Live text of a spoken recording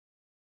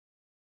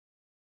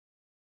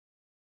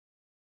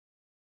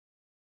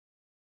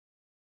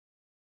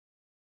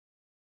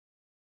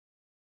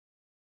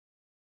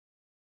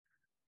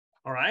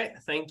All right,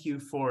 thank you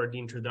for the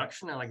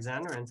introduction,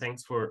 Alexander, and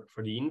thanks for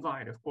the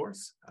invite, of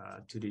course,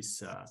 to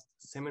this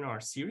seminar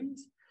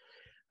series.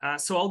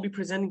 So I'll be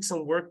presenting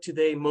some work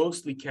today,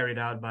 mostly carried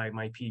out by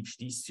my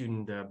PhD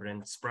student,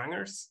 Brent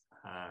Sprangers,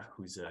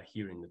 who's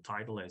here in the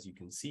title. As you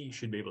can see, you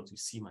should be able to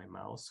see my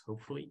mouse,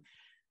 hopefully.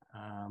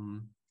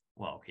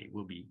 Well, okay, it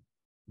will be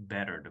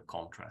better, the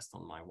contrast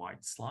on my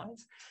white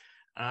slides.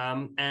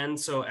 And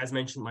so, as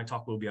mentioned, my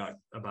talk will be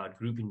about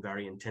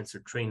group-invariant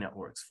tensor train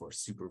networks for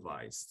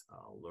supervised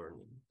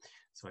learning.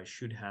 So I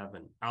should have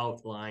an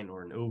outline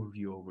or an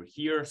overview over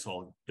here. So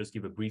I'll just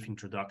give a brief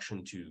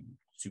introduction to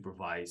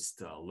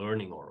supervised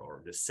learning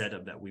or the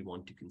setup that we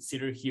want to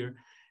consider here.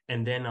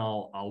 And then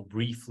I'll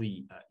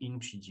briefly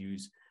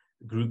introduce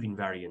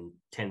group-invariant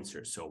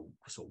tensors. So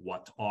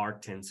what are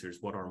tensors?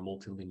 What are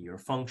multilinear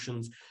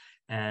functions?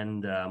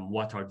 And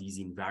what are these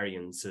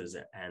invariances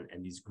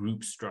and this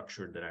group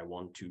structure that I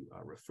want to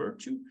refer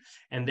to.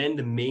 And then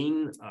the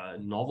main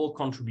novel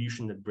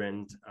contribution that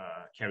Brent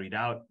carried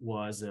out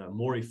was a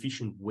more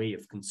efficient way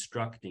of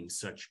constructing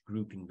such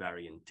group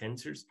invariant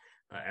tensors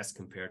as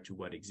compared to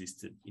what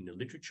existed in the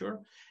literature.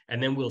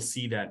 And then we'll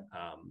see that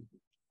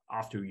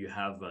after you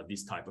have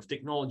this type of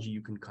technology,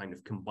 you can kind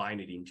of combine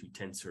it into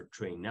tensor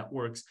train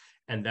networks.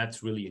 And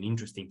that's really an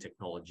interesting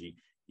technology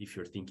if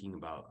you're thinking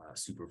about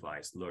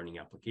supervised learning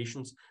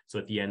applications. So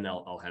at the end,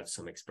 I'll have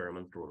some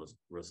experimental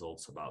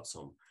results about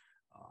some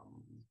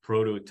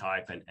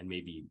prototype and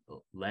maybe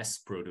less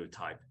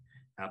prototype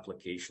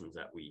applications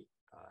that we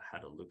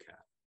had a look at.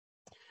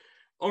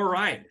 All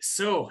right,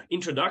 so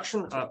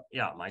introduction.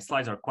 Yeah, my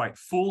slides are quite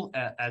full,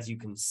 as you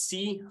can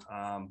see,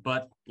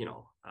 but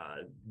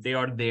they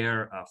are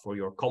there for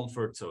your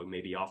comfort. So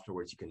maybe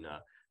afterwards you can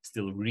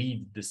still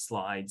read the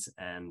slides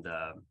and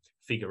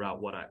figure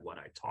out what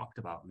I talked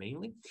about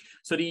mainly.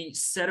 So the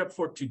setup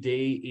for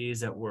today is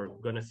that we're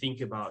going to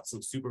think about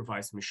some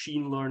supervised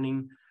machine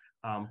learning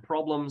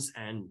problems,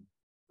 and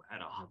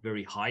at a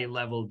very high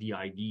level, the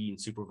idea in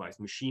supervised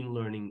machine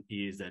learning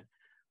is that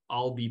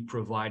I'll be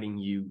providing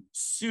you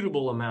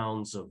suitable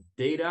amounts of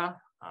data,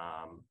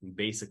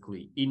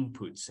 basically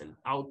inputs and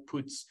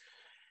outputs.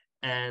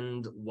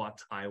 And what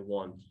I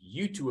want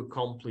you to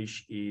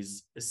accomplish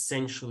is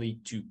essentially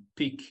to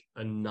pick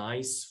a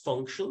nice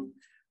function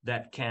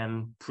that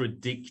can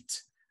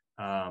predict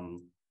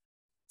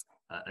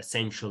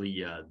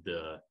essentially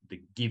the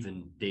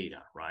given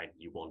data, right?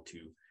 You want to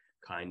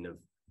kind of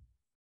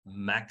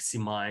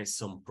maximize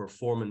some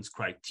performance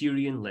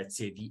criterion, let's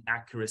say the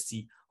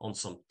accuracy on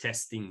some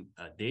testing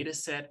data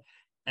set.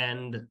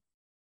 And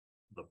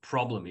the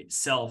problem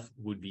itself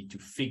would be to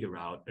figure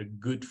out a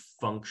good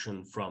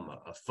function from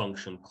a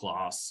function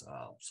class.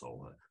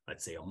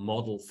 Let's say a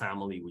model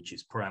family, which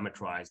is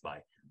parameterized by,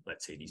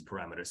 let's say, these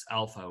parameters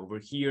alpha over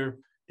here.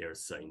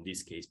 There's, in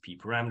this case, p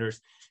parameters.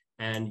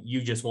 And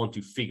you just want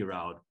to figure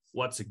out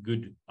what's a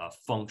good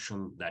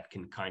function that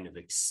can kind of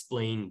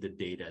explain the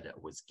data that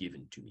was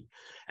given to me.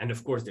 And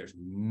of course, there's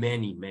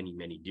many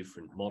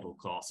different model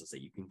classes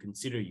that you can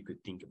consider. You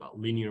could think about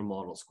linear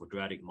models,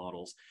 quadratic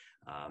models.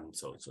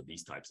 So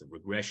these types of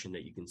regression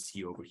that you can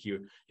see over here.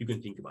 You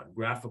can think about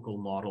graphical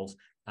models,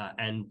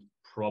 and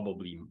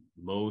probably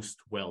most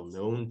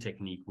well-known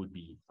technique would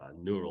be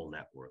neural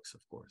networks,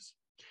 of course.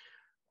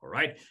 All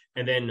right,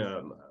 and then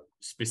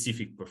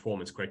specific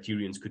performance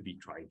criterions could be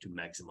trying to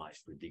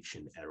maximize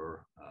prediction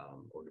error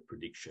or the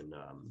prediction.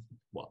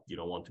 Well, you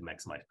don't want to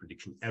maximize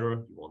prediction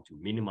error, you want to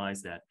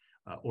minimize that,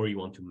 or you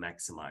want to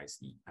maximize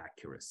the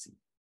accuracy,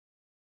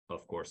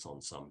 of course,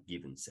 on some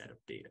given set of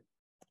data.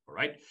 All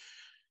right.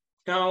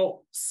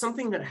 Now,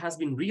 something that has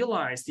been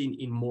realized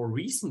in more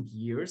recent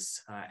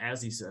years,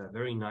 as is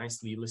very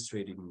nicely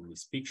illustrated in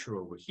this picture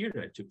over here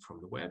that I took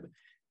from the web,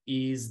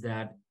 is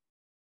that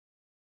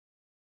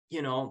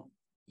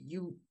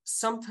you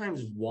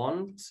sometimes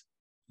want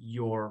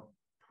your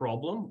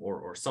problem,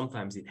 or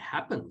sometimes it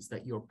happens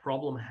that your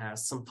problem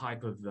has some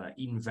type of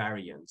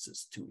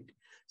invariances to it.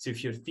 So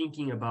if you're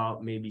thinking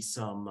about maybe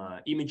some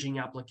imaging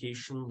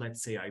application,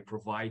 let's say I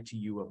provide to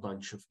you a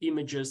bunch of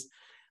images,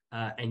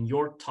 and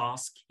your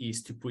task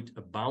is to put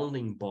a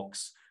bounding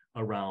box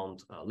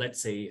around,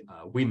 let's say,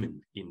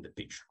 women in the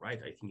picture,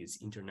 right? I think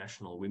it's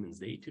International Women's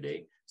Day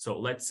today. So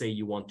let's say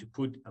you want to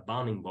put a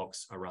bounding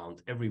box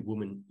around every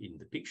woman in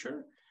the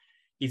picture.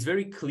 It's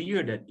very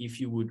clear that if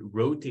you would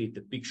rotate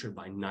the picture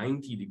by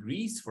 90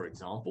 degrees, for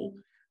example,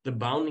 the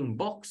bounding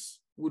box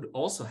would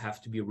also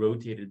have to be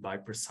rotated by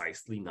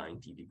precisely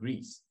 90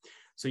 degrees.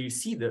 So you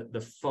see that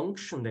the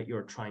function that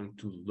you're trying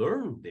to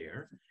learn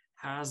there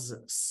has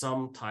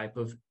some type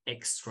of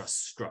extra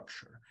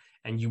structure,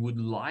 and you would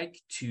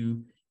like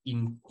to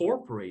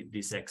incorporate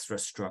this extra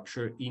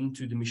structure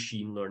into the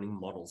machine learning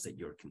models that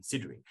you're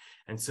considering.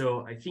 And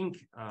so I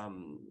think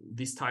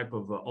this type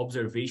of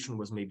observation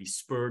was maybe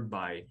spurred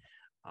by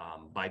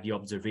the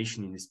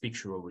observation in this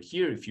picture over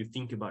here. If you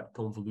think about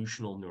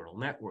convolutional neural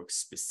networks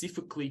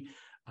specifically,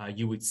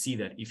 you would see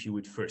that if you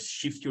would first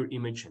shift your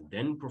image and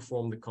then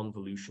perform the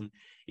convolution,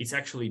 it's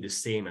actually the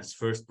same as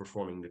first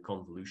performing the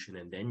convolution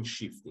and then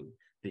shifting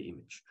the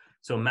image.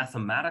 So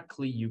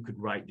mathematically, you could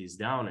write this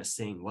down as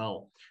saying,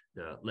 well,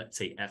 let's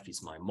say f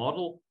is my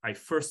model. I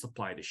first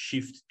apply the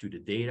shift to the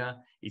data.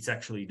 It's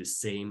actually the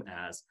same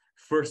as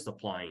first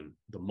applying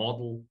the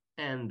model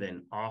and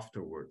then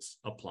afterwards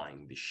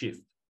applying the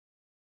shift.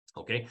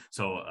 Okay,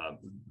 so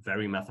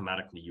very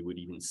mathematically, you would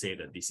even say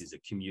that this is a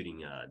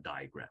commuting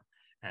diagram.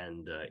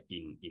 And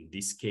in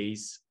this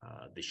case,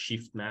 the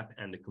shift map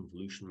and the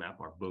convolution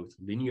map are both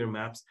linear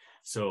maps.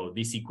 So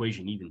this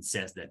equation even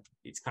says that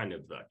it's kind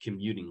of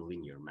commuting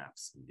linear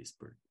maps in this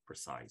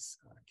precise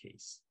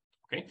case.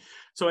 Okay,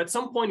 so at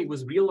some point it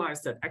was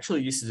realized that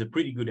actually this is a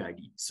pretty good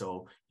idea.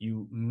 So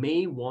you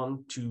may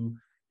want to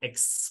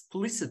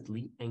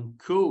explicitly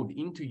encode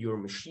into your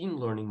machine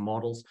learning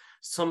models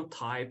some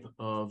type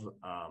of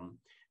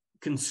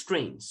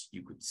constraints,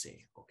 you could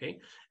say, okay?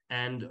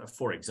 And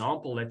for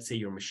example, let's say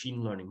your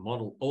machine learning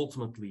model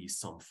ultimately is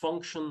some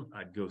function.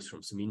 It goes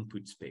from some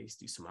input space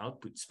to some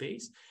output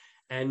space.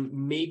 And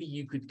maybe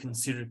you could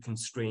consider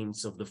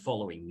constraints of the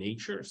following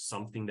nature,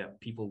 something that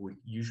people would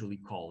usually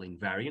call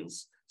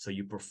invariance. So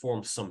you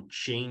perform some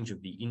change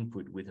of the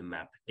input with a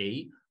map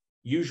A.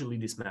 Usually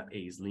this map A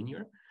is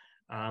linear.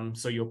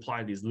 So you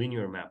apply this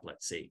linear map,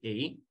 let's say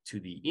A,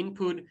 to the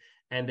input.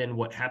 And then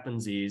what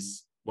happens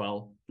is,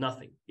 well,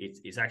 nothing.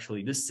 It's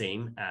actually the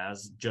same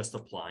as just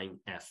applying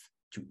f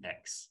to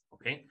x,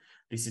 okay?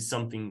 This is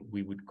something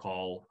we would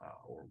call,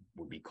 or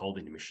would be called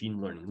in the machine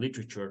learning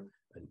literature,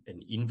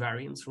 an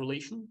invariance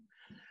relation.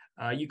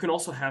 You can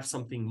also have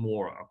something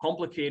more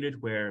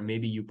complicated where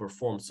maybe you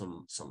perform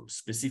some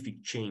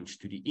specific change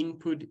to the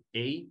input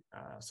A,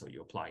 so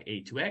you apply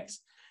A to x,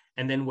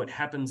 and then what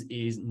happens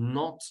is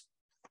not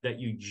that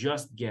you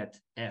just get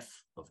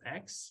f of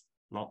x,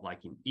 not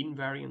like in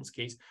invariance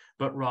case,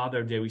 but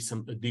rather there is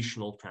some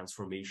additional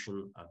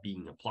transformation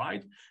being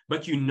applied,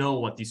 but you know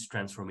what this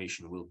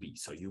transformation will be.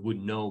 So you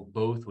would know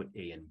both what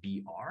A and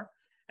B are.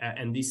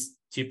 And this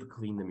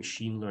typically in the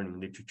machine learning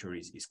literature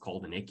is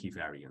called an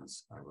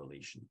equivariance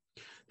relation.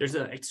 There's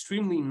an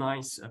extremely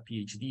nice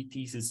PhD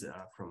thesis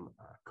from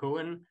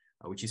Cohen,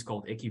 which is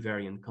called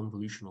Equivariant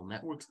Convolutional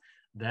Networks,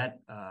 that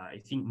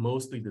I think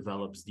mostly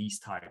develops these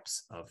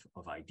types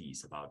of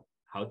ideas about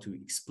how to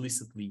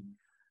explicitly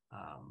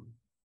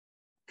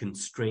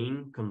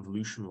constrain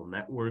convolutional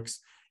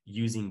networks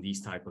using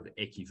these type of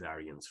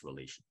equivariance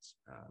relations.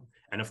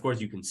 And of course,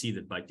 you can see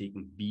that by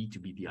taking B to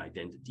be the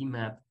identity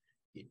map,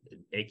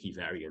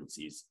 equivariance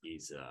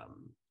is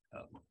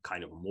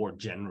kind of more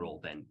general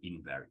than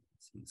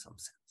invariance in some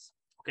sense.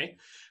 Okay,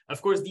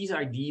 of course, these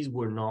ideas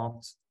were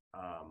not,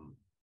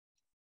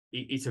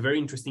 it's a very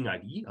interesting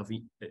idea of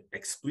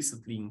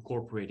explicitly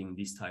incorporating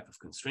these type of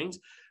constraints,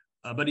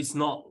 but it's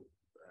not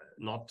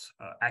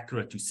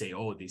accurate to say,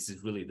 oh, this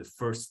is really the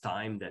first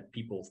time that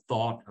people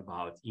thought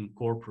about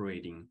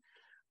incorporating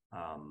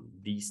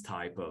these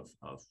type of,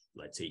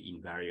 let's say,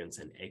 invariance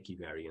and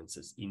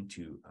equivariances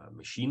into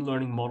machine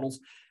learning models.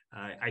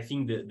 I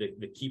think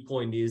the key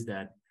point is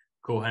that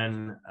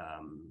Cohen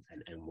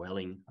and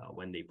Welling,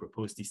 when they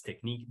proposed this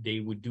technique, they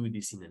would do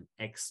this in an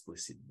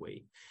explicit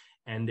way.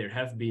 And there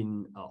have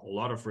been a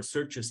lot of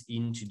researches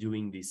into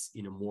doing this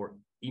in a more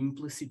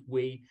implicit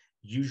way,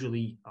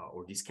 usually,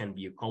 or this can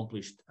be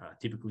accomplished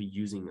typically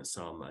using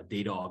some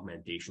data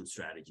augmentation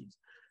strategies.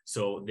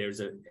 So there's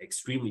an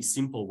extremely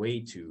simple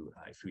way to,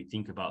 if we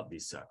think about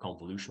this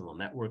convolutional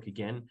network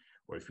again,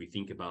 or if we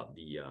think about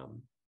the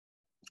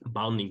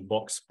bounding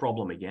box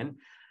problem again,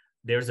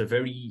 there's a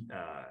very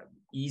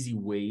easy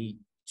way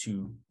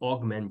to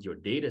augment your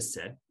data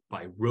set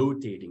by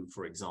rotating,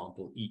 for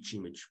example, each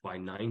image by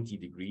 90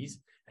 degrees,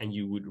 and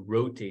you would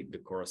rotate the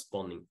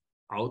corresponding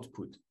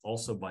output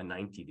also by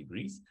 90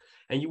 degrees.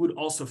 And you would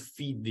also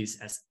feed this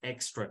as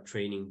extra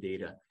training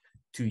data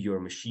to your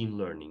machine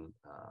learning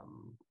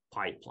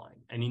pipeline.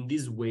 And in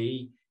this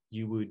way,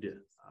 you would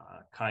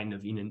kind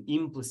of in an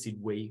implicit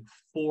way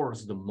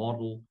force the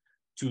model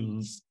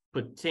to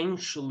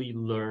potentially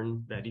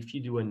learn that if you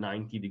do a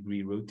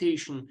 90-degree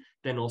rotation,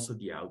 then also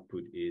the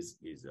output is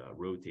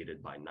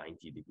rotated by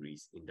 90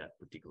 degrees in that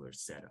particular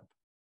setup.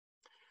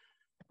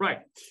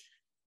 Right.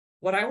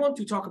 What I want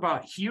to talk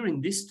about here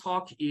in this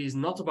talk is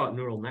not about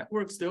neural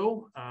networks,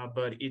 though,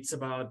 but it's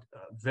about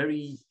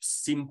very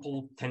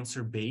simple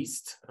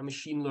tensor-based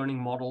machine learning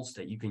models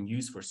that you can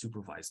use for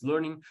supervised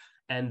learning.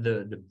 And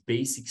the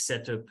basic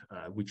setup,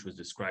 which was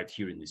described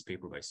here in this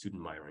paper by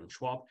Studenmeyer and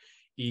Schwab,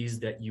 is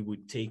that you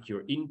would take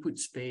your input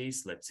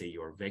space, let's say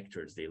your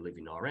vectors, they live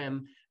in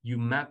RM, you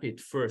map it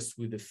first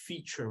with a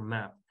feature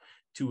map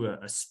to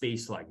a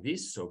space like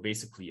this. So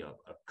basically a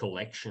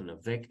collection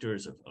of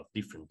vectors of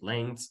different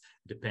lengths,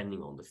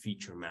 depending on the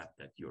feature map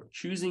that you're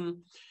choosing.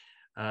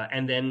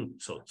 And then,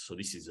 so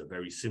this is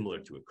very similar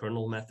to a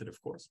kernel method,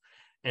 of course.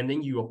 And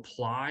then you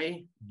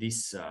apply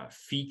these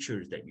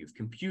features that you've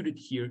computed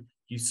here,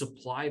 you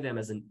supply them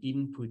as an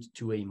input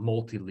to a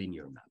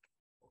multilinear map.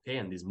 Okay,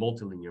 and this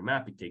multilinear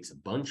map, it takes a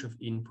bunch of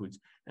inputs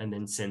and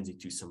then sends it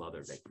to some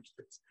other vector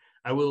space.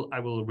 I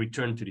will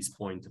return to this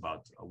point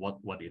about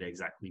what it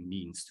exactly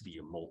means to be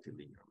a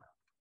multilinear map.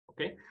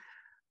 Okay.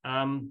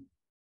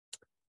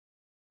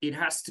 It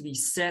has to be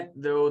said,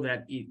 though,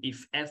 that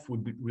if F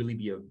would really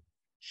be a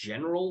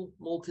general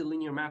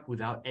multilinear map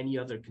without any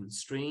other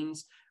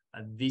constraints,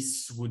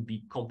 this would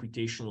be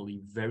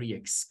computationally very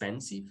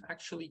expensive,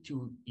 actually,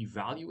 to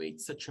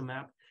evaluate such a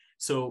map.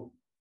 So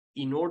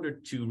in order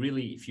to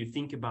really, if you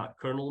think about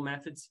kernel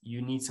methods,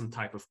 you need some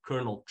type of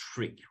kernel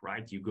trick,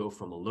 right? You go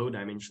from a low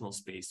dimensional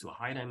space to a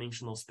high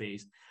dimensional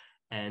space,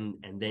 and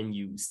then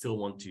you still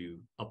want to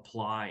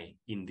apply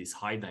in this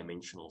high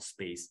dimensional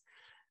space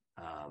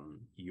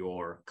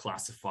your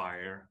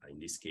classifier. In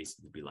this case,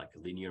 it would be like a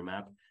linear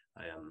map,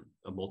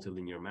 a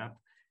multilinear map.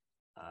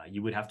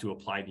 You would have to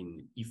apply it in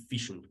an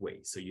efficient way.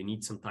 So you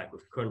need some type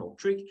of kernel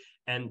trick,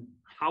 and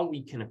how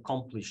we can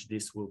accomplish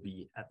this will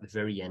be at the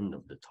very end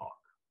of the talk.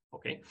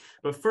 Okay,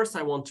 but first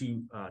I want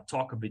to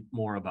talk a bit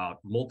more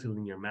about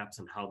multilinear maps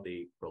and how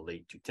they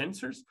relate to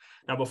tensors.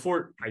 Now,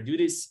 before I do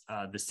this,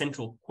 the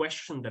central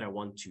question that I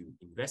want to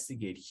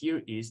investigate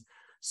here is,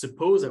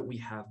 suppose that we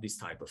have this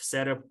type of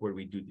setup where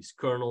we do this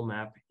kernel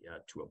map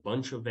to a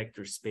bunch of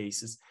vector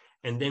spaces,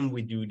 and then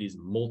we do this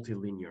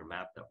multilinear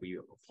map that we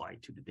apply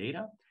to the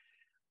data.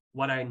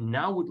 What I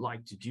now would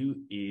like to do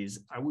is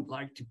I would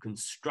like to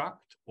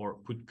construct or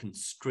put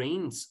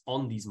constraints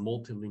on these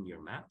multilinear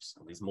maps,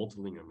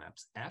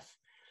 F,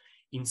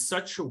 in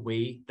such a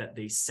way that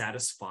they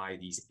satisfy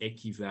these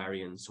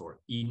equivariance or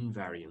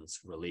invariance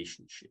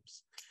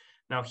relationships.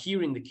 Now,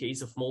 here in the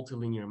case of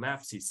multilinear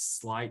maps, it's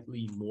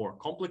slightly more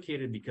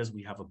complicated because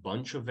we have a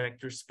bunch of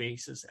vector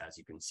spaces, as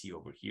you can see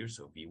over here.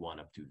 So V1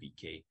 up to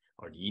Vk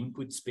are the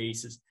input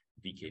spaces.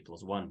 Vk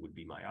plus 1 would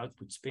be my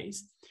output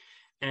space.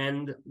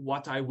 And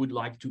what I would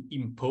like to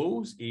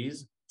impose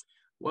is,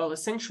 well,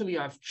 essentially,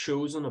 I've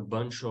chosen a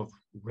bunch of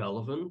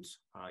relevant,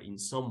 in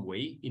some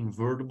way,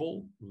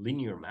 invertible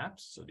linear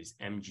maps. So these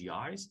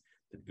MGIs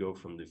that go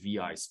from the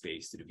VI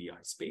space to the VI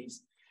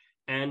space.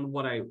 And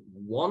what I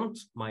want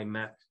my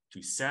map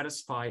to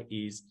satisfy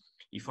is,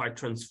 if I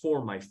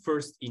transform my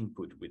first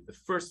input with the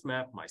first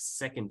map, my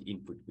second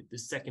input with the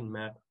second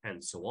map,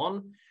 and so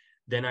on,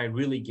 then I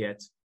really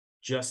get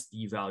just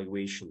the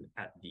evaluation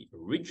at the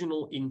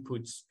original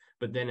inputs,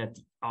 but then at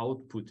the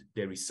output,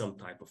 there is some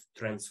type of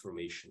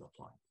transformation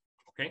applied.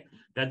 Okay,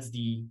 that's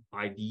the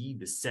idea,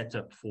 the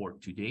setup for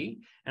today.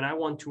 And I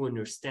want to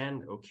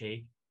understand,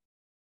 okay,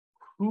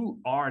 who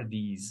are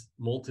these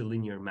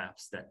multilinear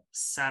maps that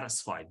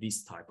satisfy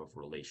these type of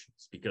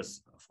relations?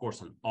 Because, of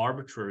course, an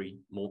arbitrary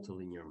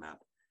multilinear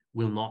map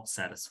will not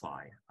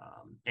satisfy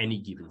any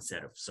given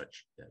set of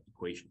such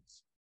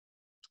equations.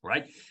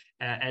 Right?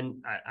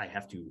 And I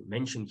have to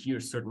mention here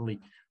certainly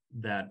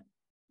that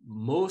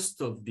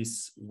most of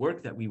this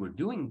work that we were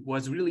doing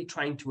was really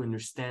trying to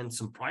understand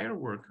some prior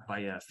work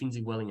by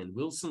Finzi, Welling, and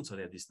Wilson. So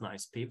they have this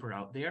nice paper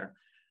out there.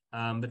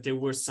 But there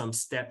were some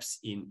steps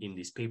in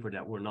this paper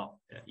that were not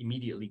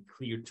immediately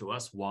clear to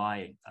us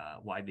why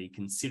they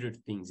considered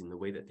things in the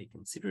way that they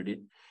considered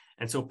it.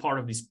 And so part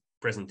of this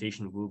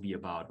presentation will be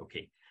about,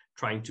 okay,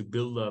 trying to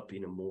build up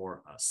in a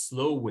more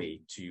slow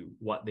way to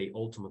what they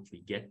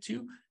ultimately get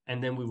to.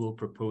 And then we will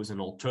propose an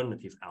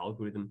alternative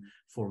algorithm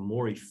for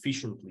more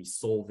efficiently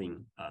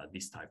solving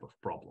this type of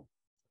problem.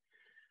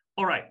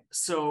 All right,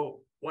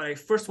 so what I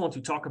first want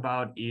to talk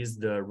about is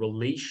the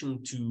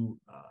relation to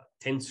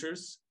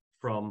tensors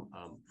from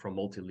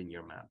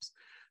multilinear maps.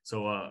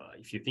 So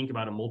if you think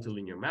about a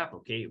multilinear map,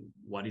 okay,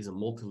 what is a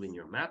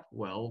multilinear map?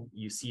 Well,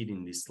 you see it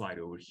in this slide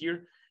over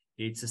here.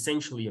 It's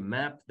essentially a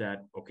map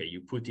that, okay,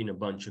 you put in a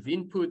bunch of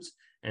inputs,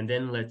 and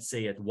then let's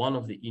say at one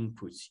of the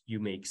inputs, you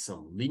make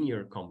some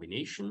linear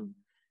combination.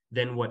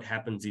 Then what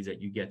happens is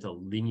that you get a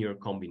linear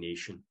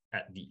combination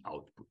at the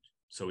output.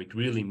 So it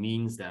really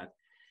means that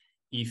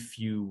if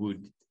you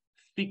would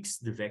fix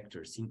the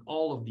vectors in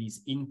all of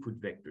these input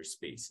vector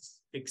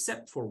spaces,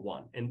 except for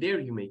one, and there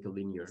you make a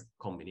linear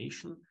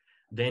combination,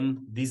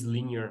 then this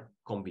linear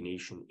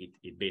combination,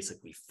 it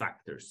basically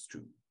factors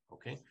through,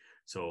 okay?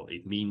 So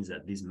it means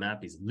that this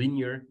map is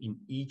linear in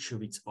each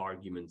of its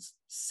arguments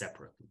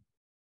separately.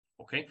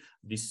 Okay,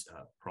 this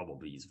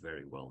probably is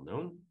very well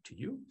known to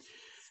you.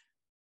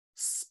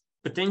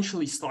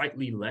 Potentially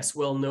slightly less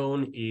well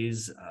known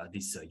is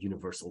this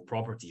universal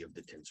property of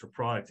the tensor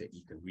product that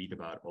you can read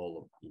about all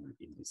of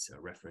in this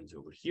reference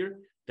over here,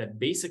 that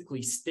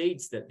basically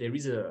states that there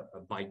is a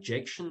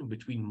bijection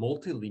between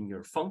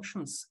multilinear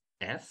functions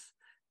F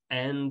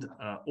and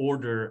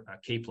order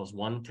k plus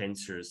 1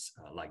 tensors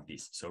like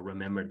this. So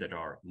remember that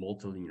our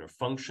multilinear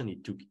function,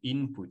 it took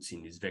inputs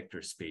in this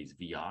vector space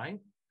Vi.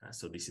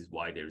 So this is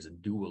why there's a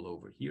dual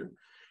over here.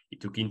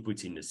 It took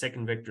inputs in the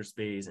second vector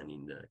space and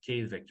in the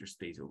k vector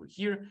space over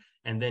here,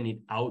 and then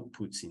it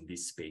outputs in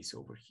this space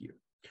over here.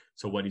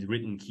 So what is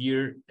written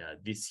here,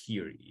 this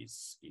here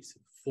is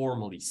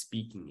formally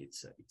speaking,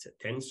 it's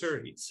a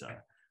tensor. It's a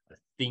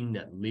thing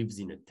that lives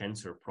in a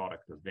tensor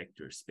product of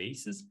vector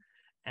spaces.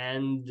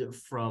 And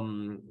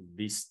from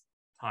this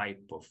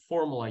type of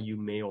formula, you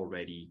may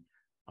already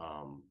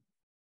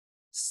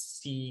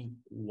see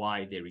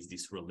why there is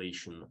this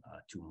relation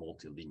to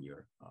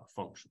multilinear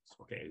functions.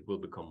 Okay, it will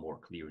become more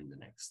clear in the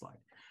next slide.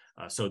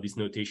 So this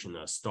notation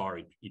star,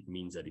 it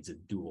means that it's a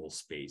dual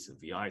space of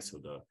VI. So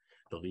the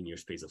linear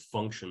space of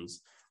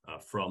functions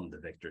from the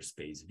vector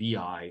space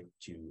VI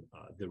to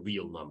the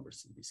real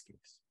numbers in this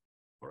case.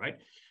 All right.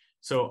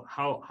 So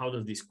how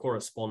does this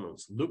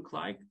correspondence look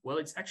like? Well,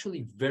 it's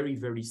actually very,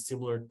 very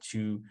similar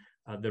to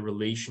the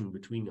relation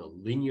between a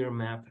linear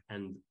map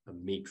and a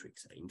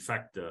matrix. In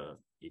fact,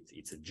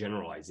 it's a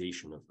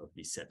generalization of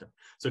this setup.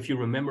 So if you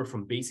remember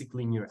from basic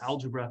linear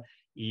algebra,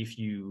 if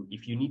you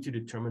need to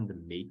determine the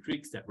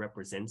matrix that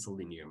represents a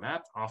linear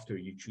map after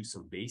you choose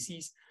some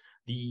bases,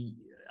 the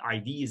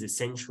idea is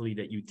essentially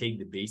that you take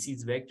the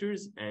basis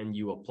vectors and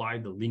you apply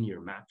the linear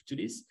map to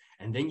this,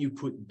 and then you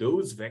put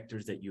those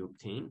vectors that you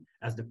obtain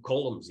as the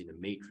columns in a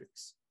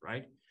matrix,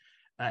 right?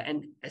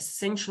 And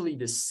essentially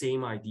the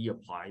same idea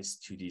applies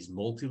to these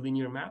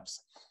multilinear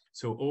maps.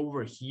 So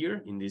over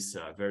here in this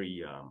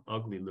very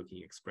ugly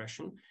looking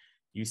expression,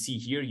 you see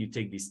here, you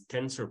take this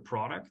tensor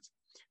product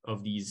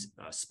of these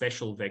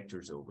special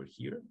vectors over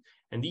here.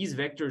 And these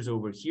vectors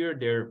over here,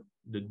 they're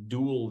the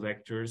dual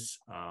vectors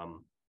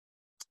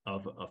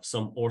of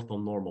some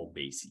orthonormal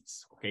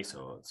bases. Okay,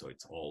 so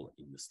it's all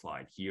in the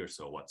slide here.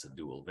 So what's a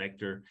dual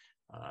vector?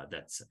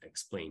 That's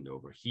explained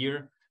over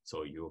here.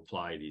 So you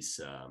apply this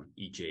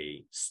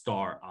EJ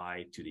star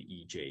I to the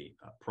EJ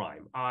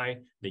prime I,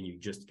 then you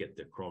just get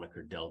the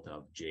Kronecker delta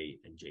of J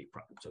and J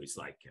prime. So it's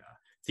like,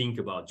 think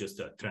about just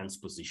a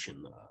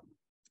transposition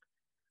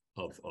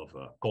of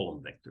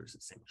column vectors,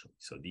 essentially.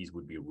 So these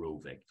would be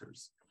row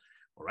vectors.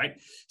 All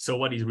right. So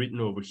what is written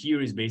over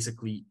here is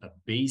basically a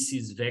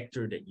basis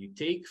vector that you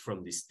take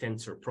from this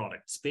tensor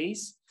product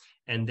space.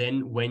 And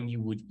then when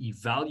you would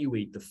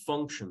evaluate the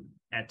function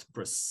at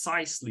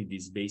precisely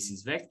this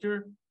basis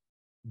vector,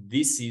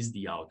 this is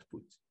the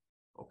output.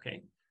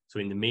 Okay. So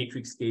in the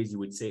matrix case, you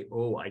would say,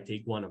 oh, I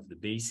take one of the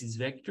basis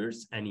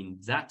vectors, and in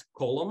that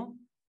column,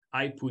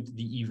 I put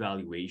the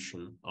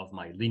evaluation of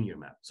my linear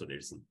map. So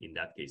there's, in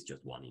that case,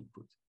 just one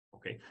input.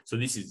 Okay. So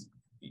this is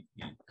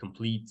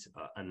complete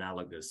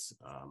analogous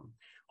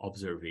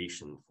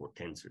observation for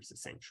tensors,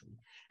 essentially.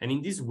 And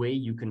in this way,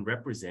 you can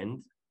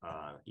represent,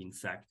 in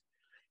fact,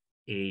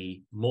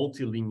 a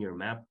multilinear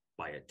map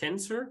by a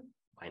tensor,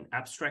 by an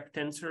abstract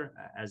tensor,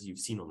 as you've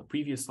seen on the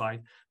previous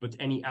slide. But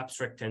any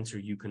abstract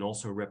tensor, you can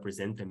also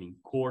represent them in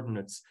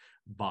coordinates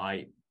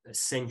by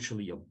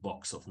essentially a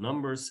box of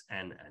numbers.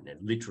 And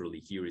literally,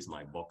 here is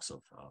my box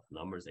of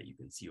numbers that you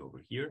can see over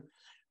here.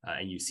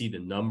 And you see the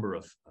number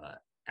of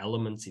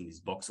elements in this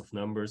box of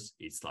numbers.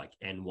 It's like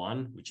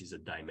n1, which is a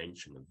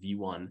dimension of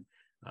v1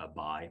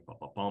 by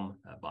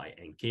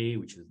nk,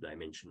 which is a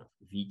dimension of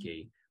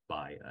vk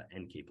by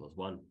nk plus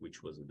 1,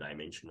 which was a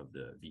dimension of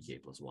the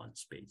vk plus 1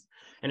 space.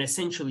 And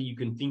essentially, you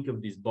can think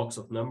of this box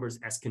of numbers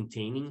as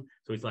containing,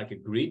 so it's like a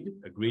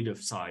grid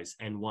of size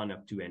n1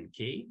 up to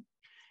nk.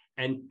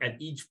 And at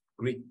each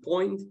grid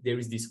point, there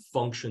is this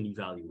function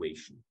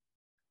evaluation,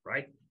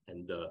 right?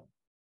 And the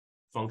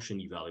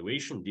function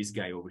evaluation, this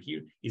guy over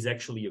here, is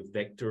actually a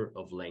vector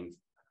of length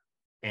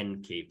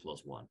nk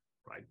plus 1,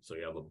 right? So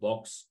you have a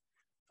box,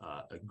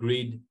 a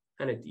grid,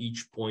 and at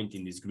each point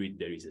in this grid,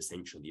 there is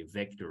essentially a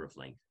vector of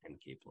length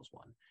nk plus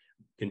 1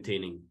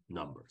 containing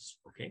numbers,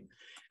 okay?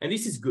 And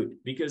this is good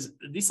because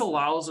this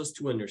allows us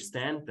to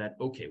understand that,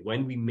 okay,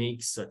 when we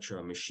make such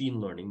a machine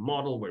learning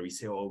model where we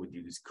say, oh, we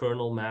do this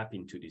kernel map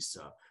into this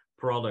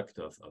product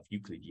of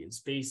Euclidean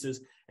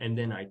spaces, and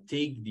then I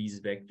take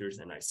these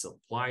vectors and I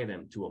supply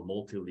them to a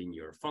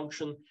multilinear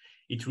function,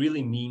 it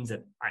really means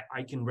that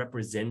I can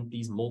represent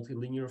these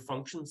multilinear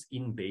functions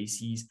in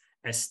bases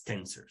as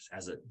tensors,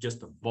 as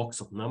just a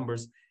box of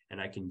numbers, and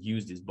I can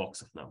use this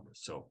box of numbers.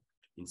 So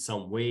in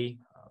some way,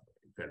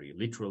 very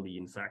literally,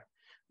 in fact,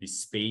 this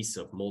space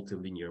of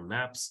multilinear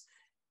maps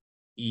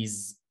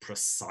is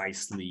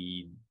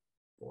precisely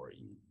or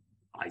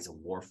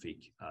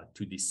isomorphic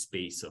to this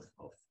space of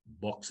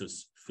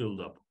boxes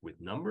filled up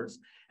with numbers.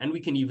 And we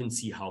can even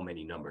see how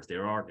many numbers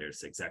there are.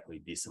 There's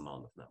exactly this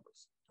amount of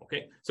numbers.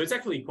 Okay, so it's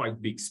actually quite a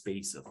big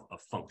space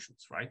of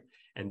functions, right?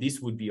 And this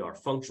would be our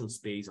function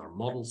space, our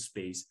model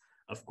space,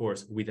 of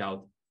course,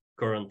 without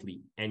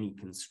currently any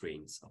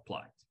constraints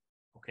applied.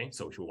 Okay,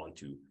 so if you want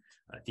to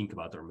think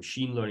about our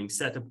machine learning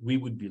setup, we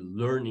would be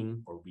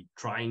learning or be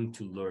trying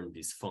to learn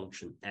this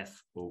function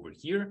f over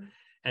here.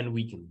 And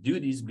we can do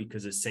this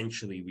because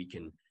essentially we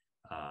can,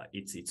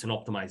 it's an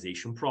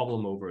optimization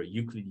problem over a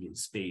Euclidean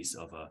space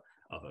of a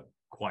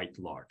quite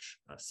large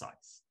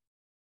size,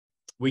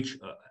 which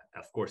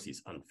of course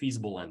is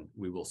unfeasible, and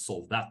we will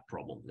solve that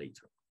problem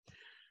later.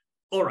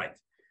 All right,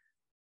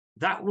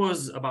 that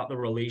was about the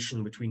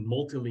relation between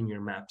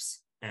multilinear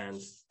maps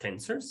and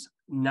tensors.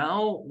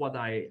 Now, what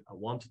I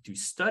wanted to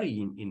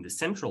study in the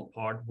central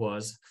part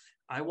was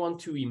I want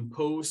to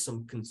impose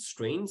some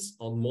constraints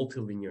on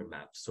multilinear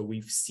maps. So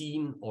we've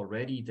seen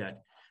already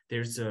that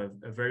there's a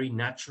very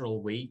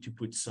natural way to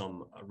put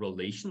some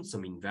relations,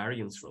 some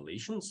invariance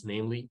relations,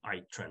 namely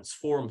I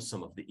transform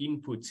some of the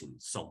inputs in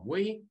some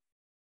way.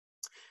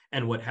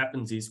 And what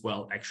happens is,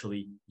 well,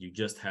 actually, you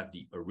just have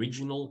the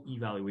original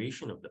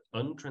evaluation of the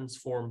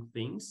untransformed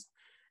things.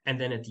 And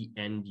then at the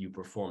end, you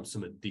perform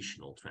some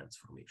additional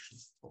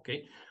transformations,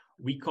 okay?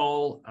 We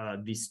call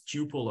this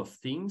tuple of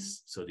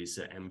things, so this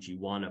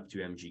mg1 up to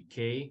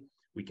mgk,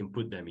 we can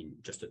put them in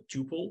just a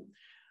tuple,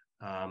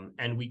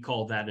 and we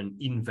call that an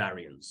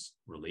invariance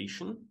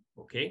relation,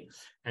 okay?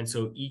 And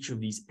so each of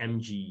these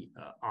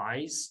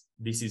mgi's,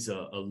 this is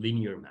a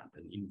linear map,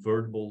 an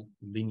invertible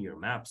linear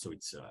map, so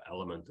it's an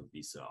element of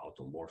this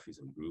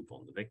automorphism group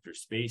on the vector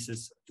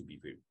spaces, to be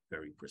very,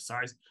 very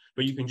precise,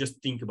 but you can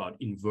just think about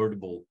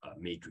invertible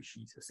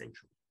matrices,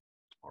 essentially,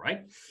 all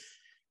right?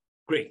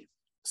 Great,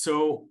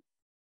 so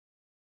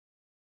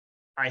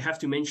I have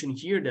to mention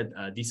here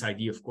that this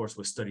idea, of course,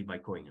 was studied by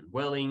Cohen and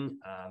Welling,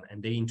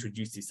 and they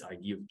introduced this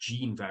idea of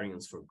G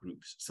invariance for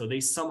groups. So they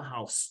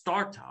somehow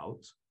start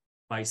out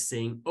by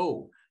saying,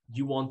 oh,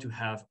 you want to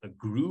have a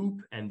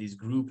group, and this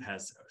group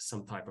has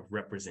some type of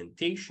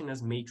representation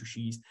as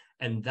matrices,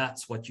 and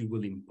that's what you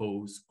will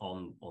impose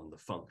on the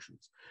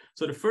functions.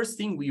 So the first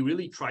thing we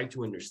really tried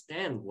to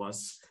understand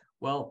was,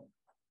 well,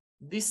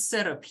 this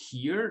setup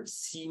here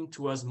seemed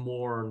to us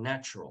more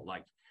natural.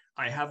 Like,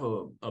 I have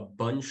a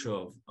bunch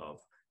of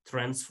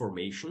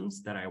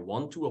transformations that I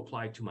want to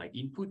apply to my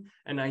input,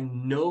 and I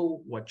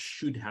know what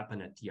should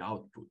happen at the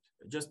output.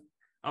 Just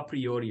a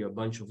priori, a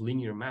bunch of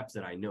linear maps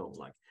that I know,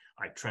 like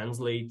I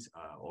translate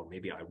or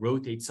maybe I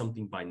rotate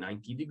something by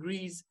 90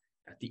 degrees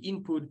at the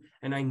input,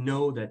 and I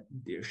know that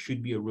there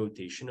should be a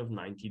rotation of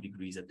 90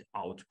 degrees at the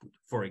output,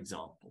 for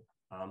example.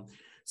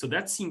 So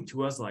that seemed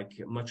to us like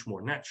much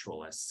more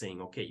natural, as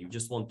saying, okay, you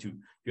just want to,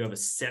 you have a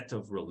set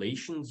of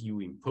relations, you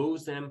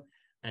impose them,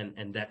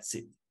 and that's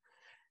it.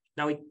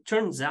 Now, it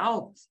turns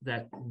out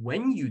that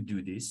when you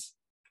do this,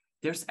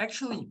 there's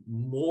actually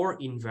more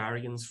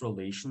invariance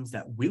relations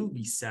that will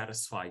be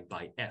satisfied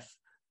by F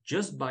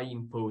just by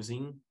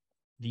imposing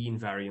the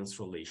invariance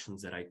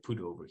relations that I put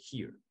over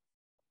here.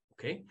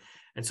 Okay,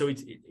 and so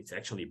it's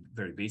actually a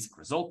very basic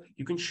result.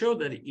 You can show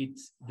that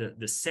it's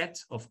the set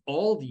of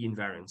all the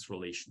invariance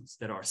relations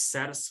that are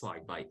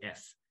satisfied by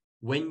F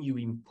when you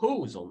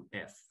impose on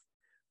F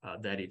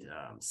that it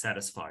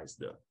satisfies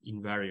the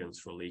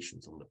invariance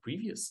relations on the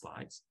previous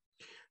slides.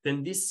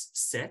 Then this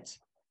set,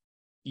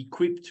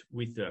 equipped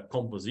with a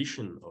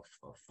composition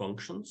of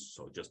functions,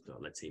 so just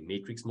let's say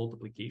matrix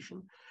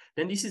multiplication,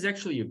 then this is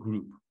actually a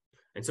group.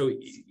 And so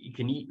you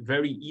can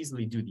very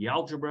easily do the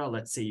algebra.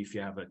 Let's say if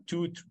you have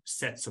two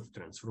sets of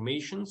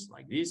transformations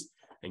like this,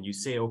 and you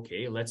say,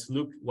 okay, let's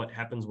look what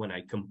happens when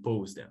I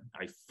compose them.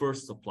 I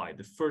first apply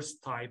the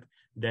first type,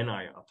 then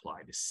I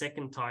apply the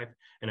second type,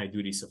 and I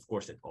do this, of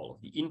course, at all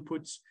of the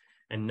inputs.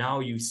 And now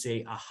you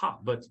say, aha,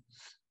 but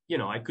you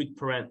know, I could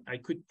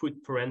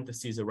put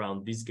parentheses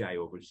around this guy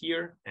over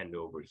here, and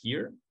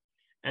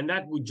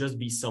that would just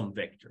be some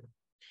vector.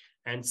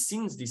 And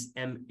since this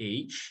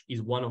MH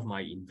is one of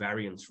my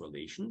invariance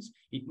relations,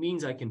 it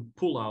means I can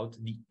pull out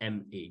the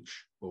MH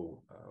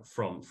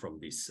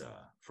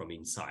from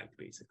inside,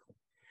 basically.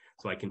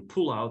 So I can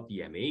pull out the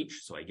MH,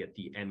 so I get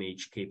the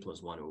MHK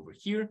plus 1 over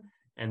here,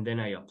 and then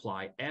I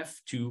apply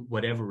F to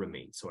whatever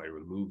remains. So I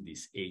remove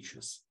these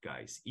H's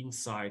guys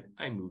inside,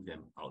 I move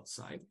them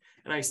outside,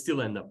 and I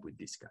still end up with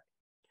this guy.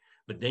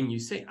 But then you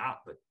say,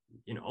 but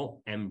you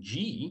know,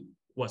 MG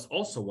was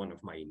also one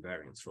of my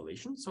invariance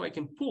relations, so I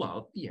can pull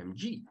out the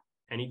MG,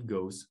 and it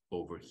goes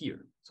over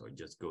here. So it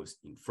just goes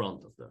in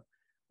front of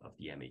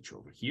the MH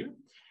over here.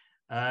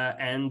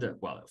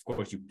 Well, of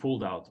course, you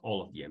pulled out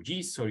all of the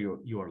MGs, so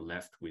you are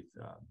left with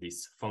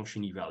this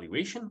function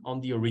evaluation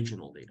on the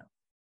original data.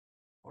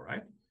 All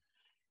right.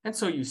 And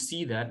so you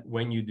see that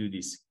when you do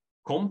this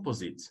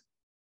composite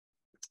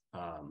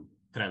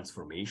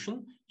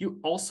transformation, you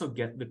also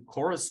get the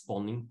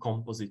corresponding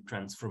composite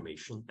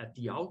transformation at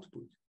the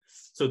output.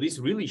 So this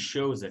really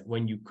shows that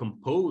when you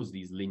compose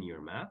these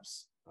linear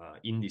maps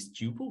in this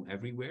tuple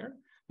everywhere,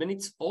 then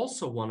it's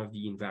also one of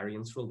the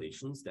invariance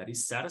relations that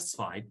is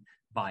satisfied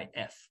by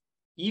F.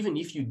 Even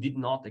if you did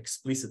not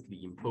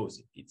explicitly impose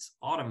it, it's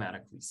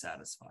automatically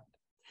satisfied.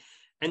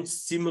 And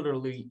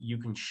similarly, you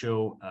can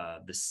show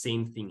the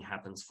same thing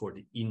happens for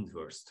the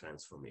inverse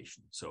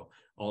transformation. So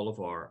all of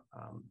our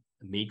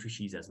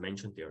matrices, as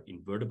mentioned, they are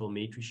invertible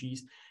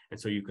matrices. And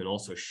so you can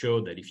also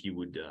show that if you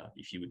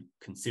would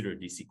consider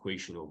this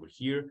equation over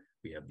here,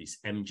 we have this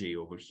MJ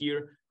over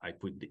here. I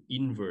put the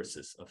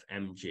inverses of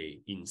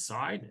MJ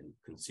inside and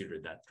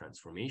consider that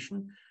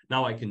transformation.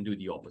 Now I can do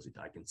the opposite.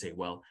 I can say,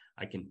 well,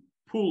 I can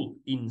pull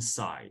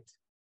inside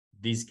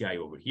this guy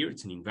over here.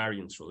 It's an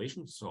invariance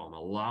relation, so I'm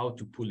allowed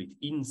to pull it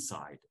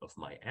inside of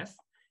my F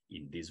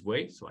in this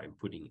way. So I'm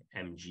putting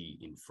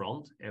MG in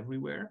front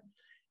everywhere.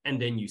 And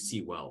then you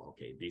see, well,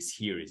 okay, this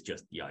here is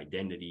just the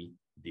identity.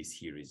 This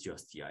here is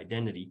just the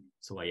identity.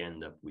 So I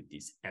end up with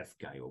this F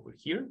guy over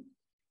here.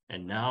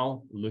 And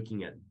now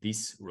looking at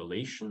this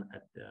relation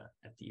at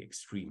the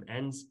extreme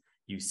ends,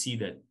 you see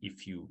that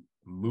if you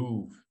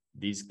move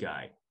this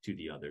guy to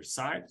the other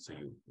side, so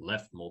you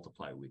left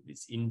multiply with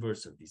this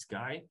inverse of this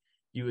guy,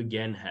 you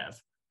again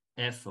have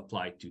F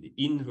applied to the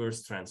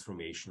inverse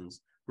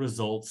transformations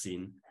results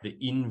in the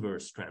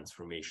inverse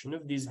transformation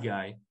of this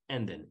guy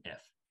and then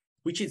F.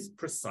 which is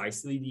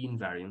precisely the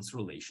invariance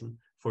relation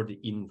for the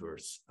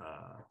inverse,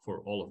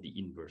 for all of the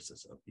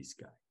inverses of this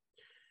guy.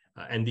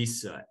 And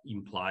this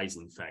implies,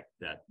 in fact,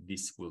 that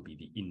this will be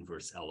the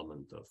inverse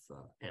element of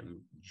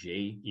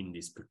Mj in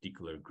this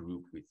particular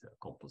group with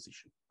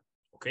composition.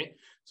 Okay,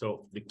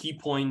 so the key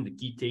point, the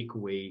key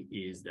takeaway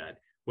is that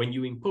when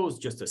you impose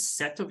just a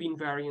set of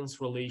invariance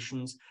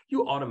relations,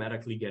 you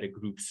automatically get a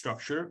group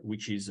structure,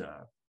 which is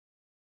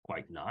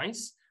quite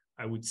nice,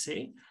 I would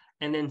say.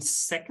 And then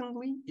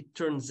secondly, it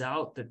turns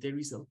out that there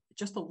is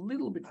just a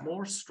little bit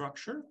more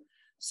structure.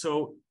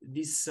 So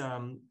this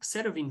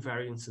set of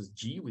invariances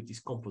G with this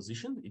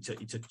composition, it's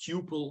a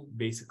tuple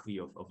basically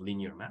of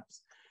linear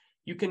maps.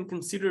 You can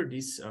consider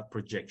this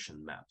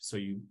projection map. So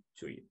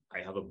I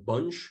have a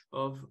bunch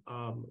of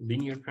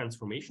linear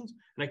transformations,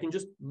 and I can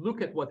just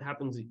look at what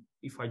happens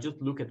if I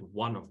just look at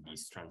one of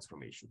these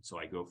transformations. So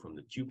I go from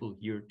the tuple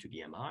here to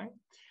the MI.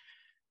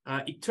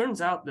 It turns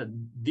out that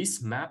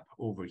this map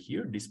over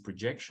here, this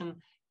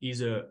projection,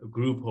 is a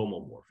group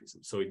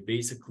homomorphism. So it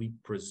basically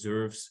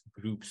preserves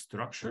group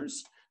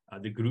structures.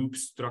 The group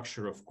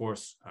structure, of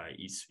course,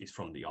 is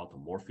from the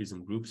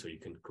automorphism group, so you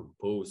can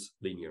compose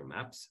linear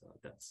maps.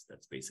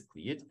 That's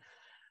basically it.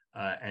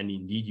 And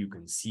indeed, you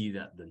can see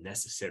that the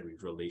necessary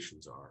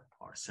relations are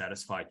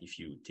satisfied. If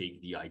you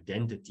take the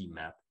identity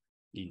map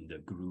in the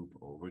group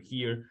over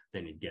here,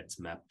 then it gets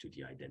mapped to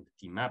the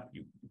identity map.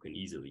 You can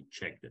easily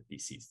check that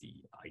this is the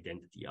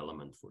identity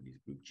element for this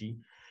group G.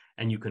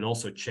 And you can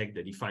also check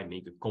that if I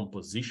make a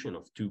composition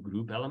of two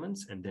group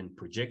elements and then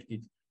project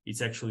it,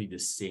 it's actually the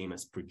same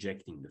as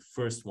projecting the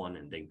first one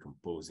and then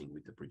composing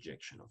with the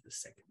projection of the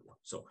second one.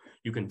 So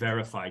you can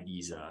verify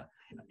these.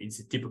 It's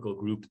a typical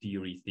group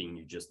theory thing.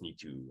 You just need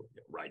to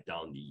write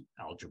down the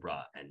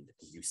algebra and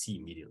you see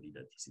immediately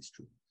that this is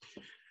true.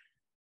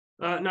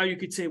 Now you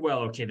could say,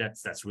 well, okay,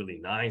 that's really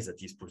nice that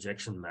these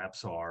projection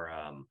maps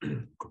are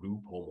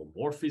group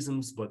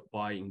homomorphisms, but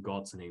why in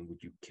God's name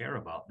would you care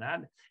about that?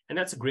 And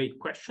that's a great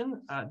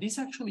question. This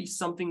actually is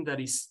something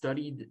that is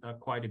studied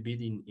quite a bit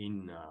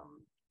in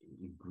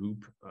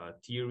group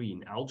theory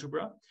in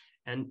algebra.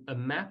 And a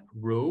map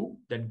rho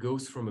that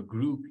goes from a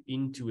group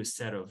into a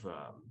set of,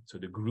 so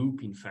the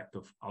group, in fact,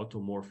 of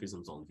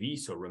automorphisms on V.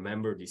 So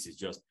remember, this is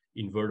just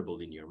invertible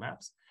linear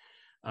maps.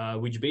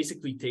 Which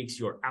basically takes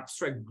your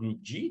abstract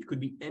group G. It could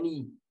be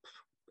any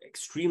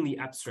extremely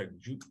abstract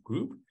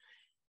group.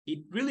 It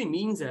really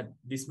means that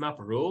this map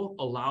rho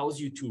allows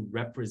you to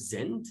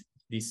represent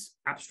this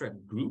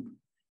abstract group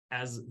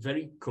as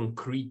very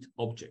concrete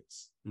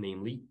objects,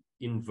 namely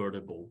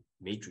invertible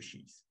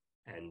matrices.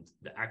 And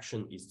the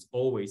action is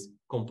always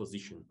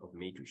composition of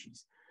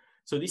matrices.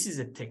 So this is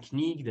a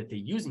technique that they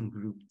use in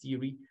group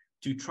theory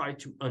to try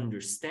to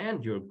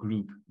understand your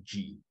group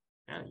G.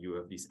 You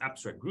have this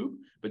abstract group,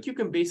 but you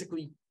can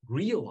basically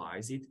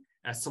realize it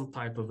as some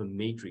type of a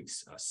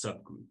matrix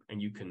subgroup.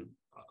 And you can,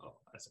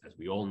 as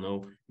we all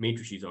know,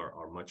 matrices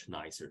are much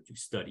nicer to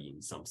study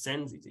in some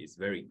sense. It is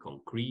very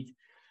concrete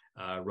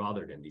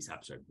rather than this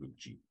abstract group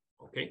G.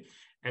 Okay,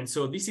 and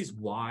so this is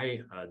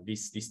why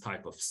this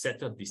type of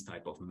setup, this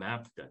type of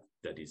map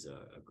that is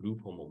a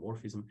group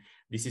homomorphism,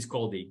 this is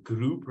called a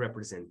group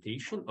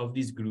representation of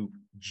this group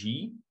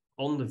G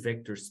on the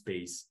vector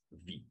space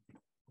V.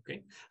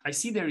 Okay, I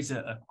see there is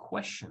a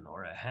question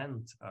or a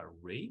hand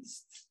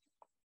raised.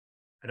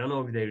 I don't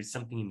know if there is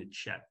something in the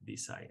chat.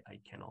 This I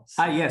cannot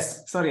see.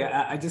 Yes, sorry,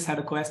 I just had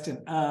a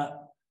question. I'm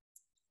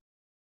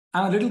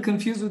a little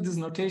confused with this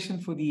notation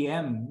for the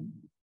M.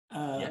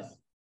 Yes.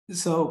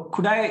 So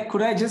could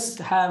I just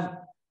have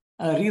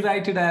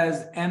rewrite it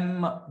as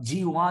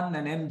MG1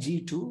 and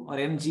MG2 or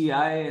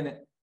MGI, and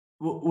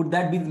would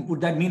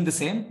that mean the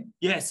same?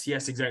 Yes,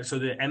 exactly. So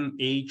the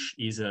MH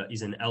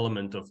is an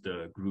element of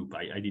the group.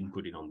 I didn't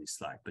put it on this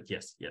slide, but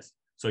yes.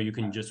 So you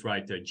can just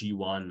write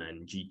G1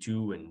 and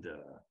G2 and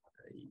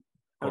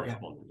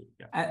correspondingly.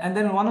 Yeah. And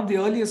then one of the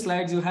earlier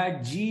slides you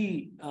had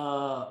G,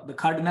 the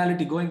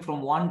cardinality going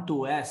from 1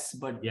 to S,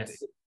 but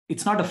yes,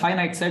 it's not a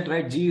finite set,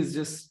 right? G is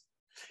just.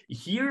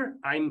 Here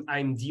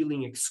I'm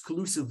dealing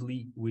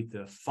exclusively with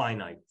the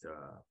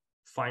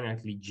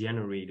finitely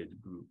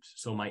generated groups.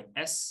 So my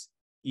S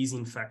is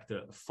in fact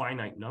a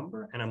finite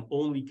number, and I'm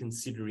only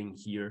considering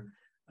here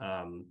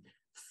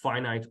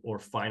finite or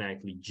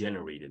finitely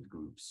generated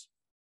groups.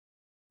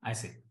 I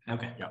see.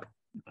 Okay. Yeah.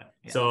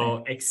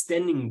 So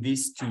extending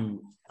this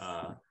to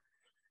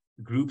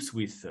groups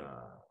with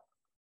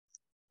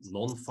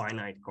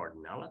non-finite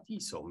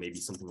cardinality, so maybe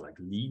something like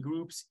Lie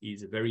groups,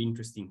 is a very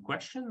interesting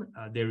question.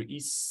 There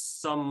is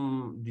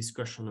some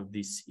discussion of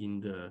this in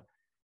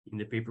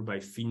the paper by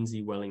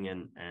Finzi, Welling,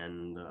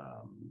 and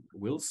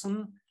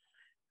Wilson.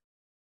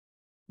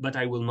 But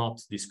I will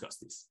not discuss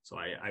this. So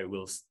I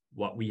will,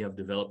 what we have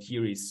developed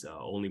here is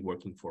only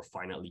working for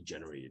finitely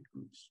generated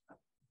groups.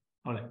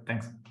 All right,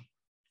 thanks.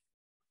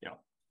 Yeah.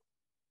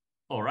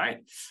 All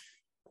right.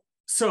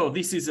 So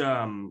this is,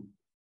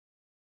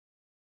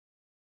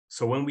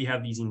 so when we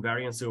have these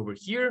invariants over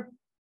here,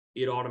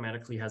 it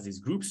automatically has this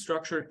group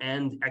structure,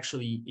 and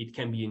actually it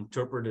can be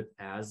interpreted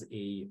as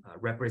a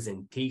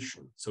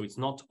representation. So it's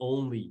not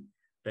only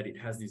that it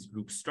has this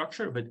group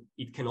structure, but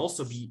it can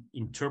also be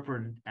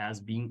interpreted as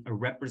being a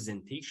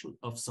representation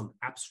of some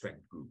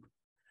abstract group,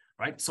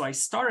 right? So I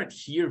started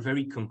here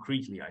very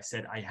concretely. I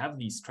said, I have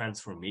these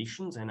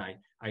transformations and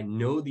I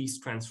know these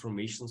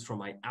transformations from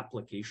my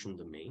application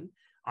domain.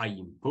 I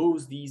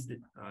impose these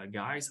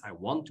guys. I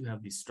want to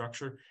have this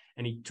structure.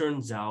 And it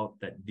turns out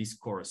that this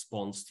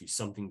corresponds to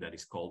something that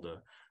is called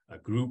a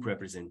group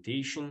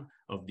representation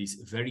of this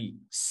very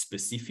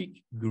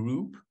specific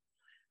group.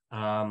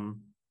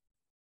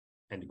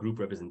 And the group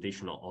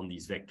representation on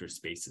these vector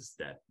spaces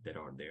that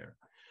are there.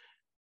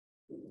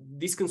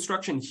 This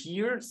construction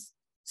here,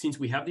 since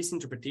we have this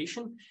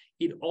interpretation,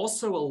 it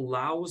also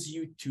allows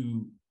you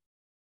to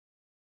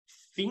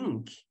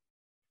think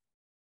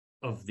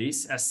of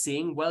this as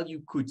saying, well,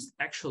 you could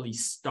actually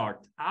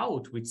start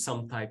out with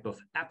some type of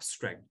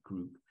abstract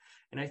group.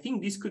 And I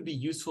think this could be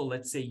useful.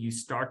 Let's say you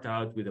start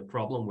out with a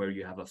problem where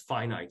you have a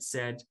finite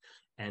set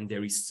and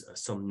there is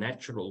some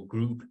natural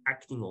group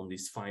acting on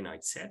this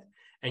finite set.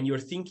 And you're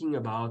thinking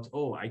about,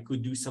 oh, I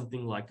could do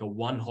something like a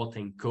one-hot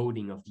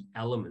encoding of the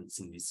elements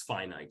in this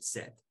finite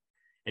set.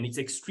 And it's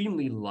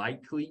extremely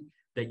likely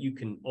that you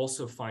can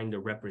also find a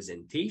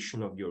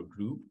representation of your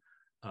group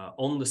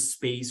on the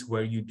space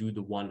where you do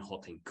the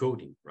one-hot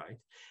encoding, right?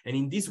 And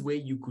in this way,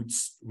 you could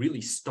really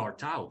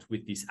start out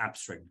with this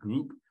abstract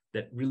group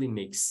that really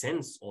makes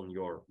sense on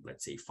your,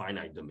 let's say,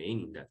 finite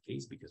domain in that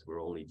case, because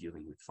we're only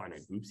dealing with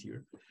finite groups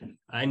here.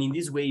 And in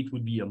this way, it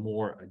would be a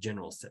more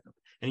general setup.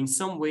 And in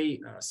some way,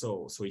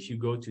 so if you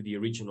go to the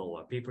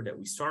original paper that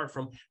we started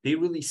from, they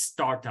really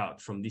start out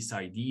from this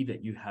idea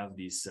that you have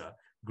this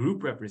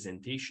group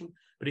representation,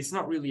 but it's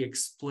not really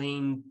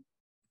explained,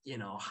 you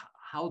know,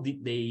 how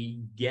did they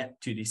get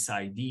to this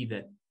idea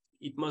that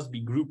it must be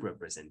group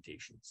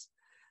representations.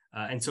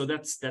 And so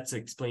that's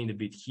explained a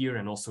bit here,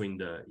 and also in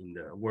the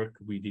work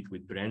we did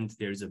with Brent,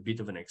 there's a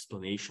bit of an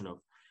explanation of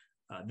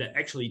that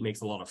actually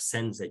makes a lot of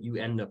sense that you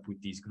end up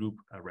with these group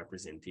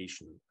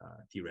representation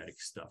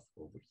theoretic stuff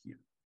over here.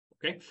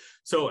 Okay,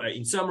 so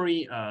in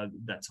summary,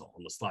 that's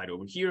on the slide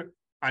over here.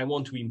 I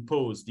want to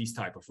impose these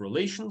type of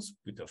relations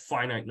with a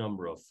finite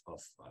number of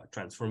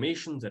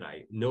transformations that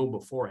I know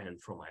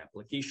beforehand from my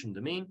application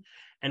domain.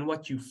 And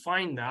what you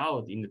find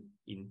out in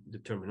the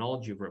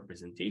terminology of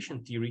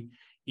representation theory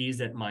is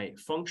that my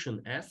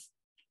function f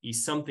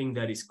is something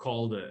that is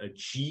called a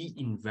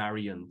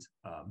G-invariant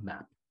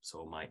map.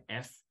 So my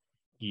f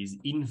is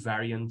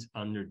invariant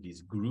under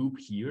this group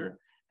here,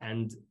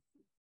 and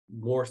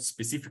more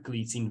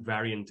specifically, it's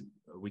invariant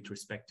with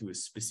respect to a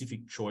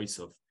specific choice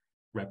of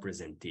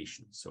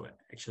representation. So it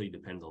actually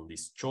depends on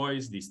this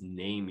choice. This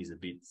name is a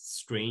bit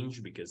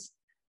strange because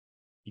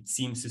it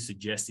seems to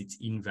suggest it's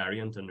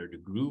invariant under the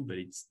group, but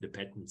it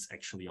depends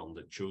actually on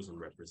the chosen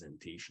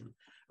representation.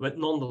 But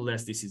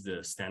nonetheless, this is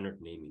the standard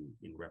name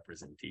in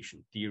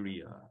representation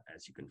theory,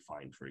 as you can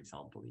find, for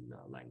example, in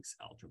Lang's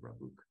algebra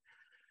book.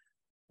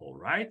 All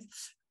right,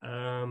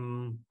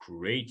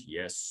 great.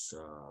 Yes,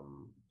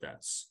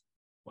 that's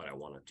what I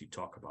wanted to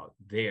talk about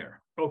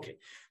there. Okay,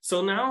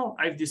 so now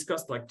I've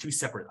discussed like two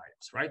separate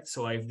items, right?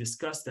 So I've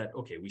discussed that,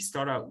 okay, we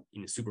start out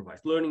in a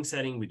supervised learning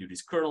setting, we do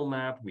this kernel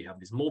map, we have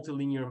these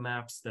multilinear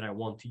maps that I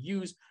want to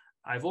use.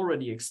 I've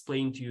already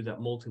explained to you that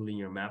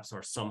multilinear maps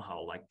are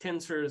somehow like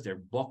tensors, they're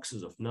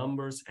boxes of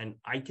numbers, and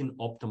I can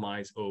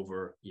optimize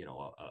over, you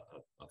know,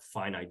 a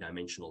finite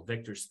dimensional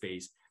vector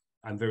space.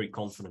 I'm very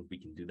confident we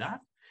can do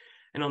that.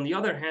 And on the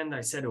other hand, I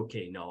said,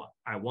 okay, now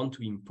I want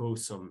to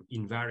impose some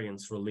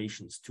invariance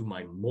relations to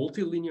my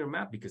multilinear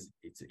map because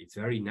it's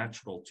very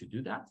natural to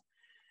do that.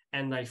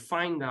 And I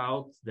find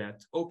out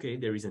that, okay,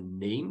 there is a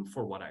name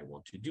for what I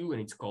want to do,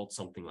 and it's called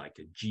something like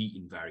a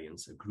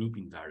G-invariance, a group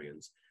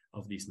invariance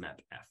of this map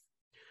F.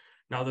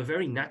 Now, the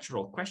very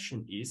natural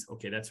question is,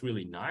 okay, that's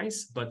really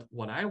nice, but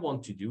what I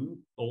want to do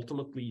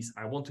ultimately is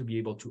I want to be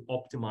able to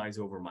optimize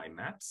over my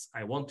maps.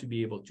 I want to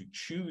be able to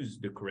choose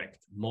the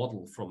correct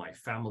model from my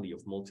family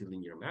of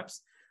multilinear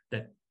maps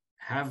that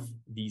have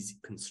these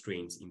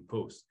constraints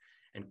imposed.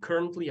 And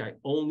currently, I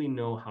only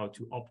know how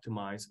to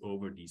optimize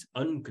over these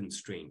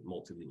unconstrained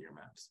multilinear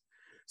maps.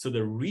 So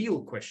the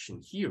real question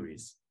here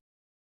is,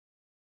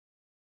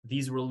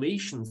 these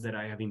relations that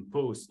I have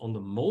imposed on the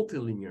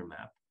multilinear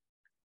map,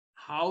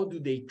 how do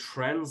they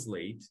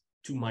translate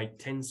to my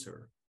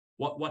tensor?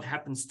 What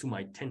happens to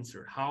my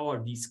tensor? How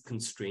are these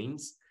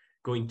constraints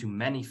going to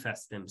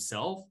manifest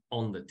themselves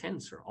on the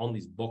tensor, on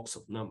this box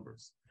of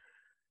numbers?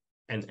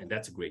 And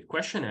that's a great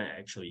question.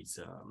 Actually, it's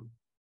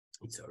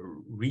a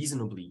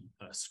reasonably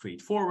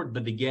straightforward,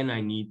 but again,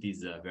 I need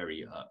this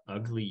very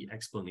ugly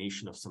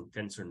explanation of some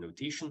tensor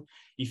notation.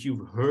 If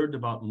you've heard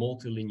about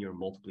multilinear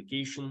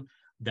multiplication,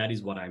 that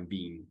is what I'm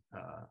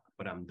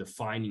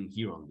defining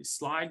here on this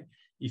slide.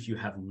 If you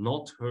have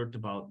not heard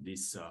about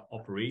this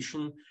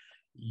operation,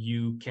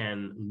 you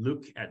can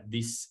look at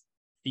this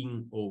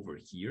thing over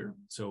here.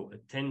 So a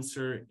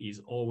tensor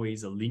is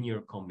always a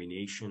linear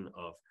combination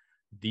of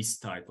this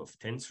type of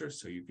tensor.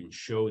 So you can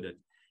show that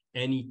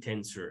any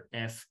tensor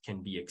f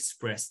can be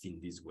expressed in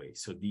this way.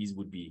 So these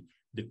would be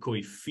the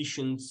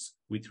coefficients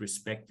with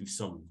respect to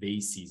some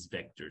basis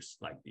vectors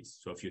like this.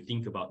 So if you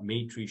think about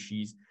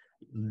matrices,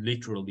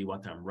 literally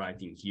what I'm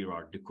writing here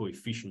are the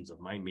coefficients of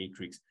my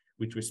matrix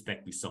with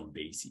respect to some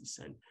basis.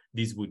 And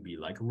this would be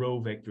like row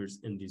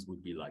vectors, and this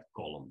would be like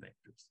column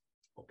vectors.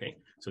 Okay,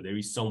 so there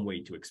is some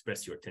way to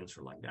express your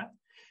tensor like that.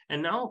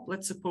 And now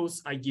let's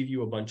suppose I give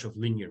you a bunch of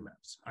linear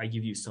maps. I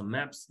give you some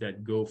maps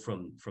that go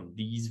from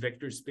these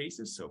vector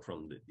spaces, so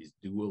from this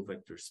dual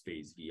vector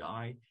space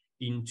VI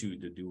into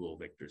the dual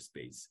vector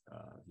space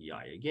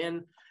VI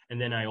again. And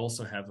then I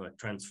also have a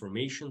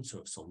transformation,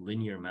 so some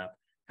linear map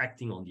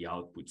acting on the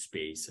output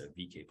space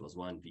VK plus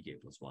 1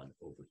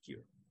 over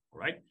here. All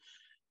right.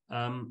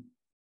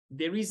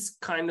 There is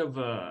kind of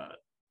a,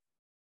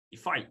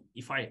 if I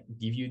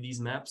give you these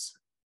maps,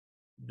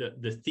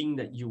 the thing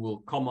that you will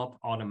come up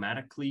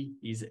automatically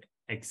is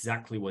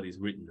exactly what is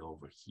written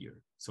over here.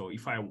 So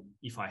if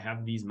I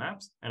have these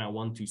maps and I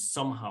want to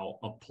somehow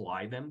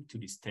apply them to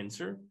this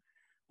tensor,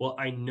 well,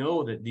 I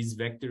know that this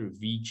vector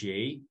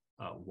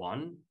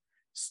Vj1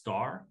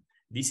 star,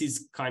 this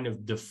is kind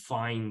of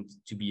defined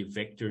to be a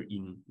vector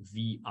in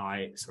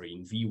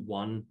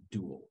V1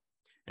 dual.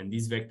 And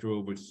this vector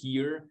over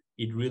here,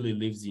 it really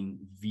lives in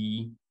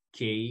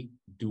Vk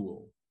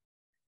dual.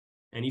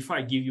 And if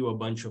I give you a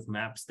bunch of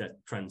maps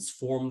that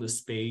transform the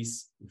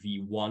space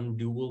V1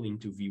 dual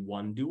into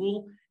V1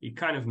 dual, it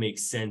kind of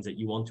makes sense that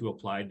you want to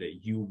apply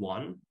the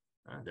U1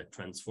 that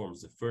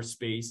transforms the first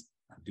space,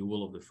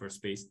 dual of the first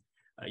space.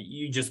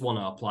 You just want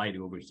to apply it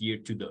over here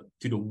to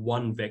the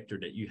one vector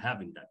that you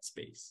have in that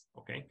space,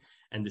 okay?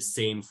 And the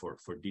same for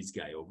this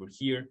guy over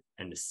here,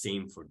 and the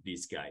same for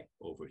this guy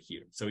over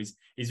here. So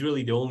it's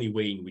really the only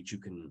way in which you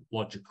can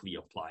logically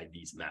apply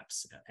these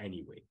maps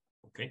anyway,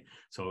 okay?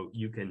 So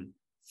you can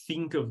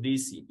think of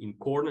this in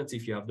coordinates.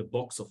 If you have the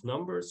box of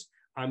numbers,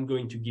 I'm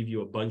going to give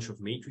you a bunch of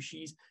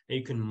matrices, and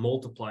you can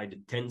multiply the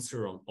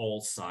tensor on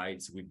all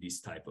sides with this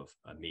type of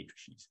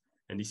matrices.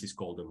 And this is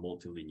called a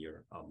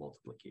multilinear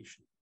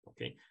multiplication.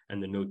 Okay,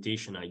 and the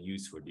notation I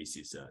use for this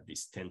is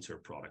this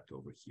tensor product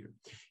over here.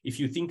 If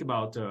you think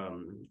about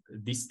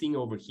this thing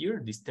over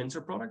here, this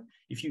tensor product,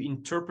 if you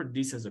interpret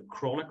this as a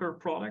Kronecker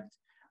product,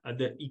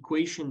 the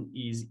equation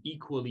is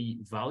equally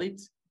valid,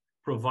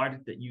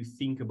 provided that you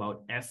think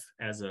about f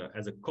as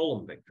a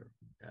column vector,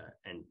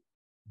 and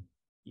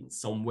in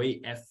some way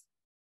f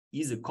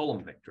is a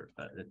column vector.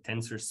 The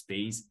tensor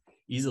space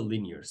is a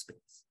linear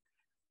space.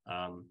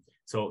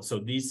 So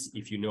this,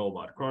 if you know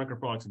about Kronecker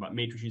products, about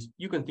matrices,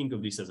 you can think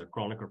of this as a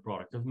Kronecker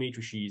product of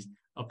matrices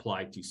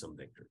applied to some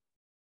vector.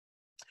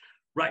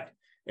 Right.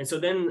 And so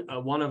then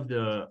one of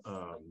the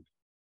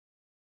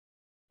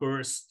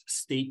first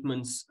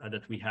statements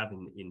that we have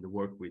in the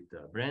work with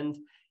Brent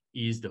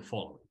is the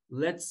following.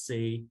 Let's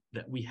say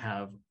that we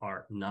have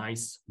our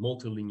nice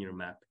multilinear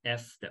map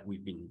F that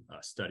we've been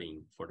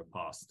studying for the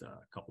past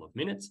couple of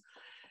minutes.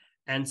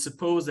 And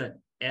suppose that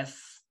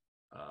F,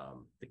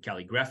 the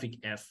calligraphic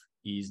F,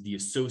 is the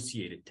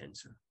associated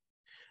tensor.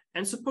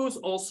 And suppose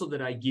also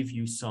that I give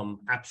you some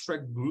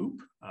abstract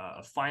group,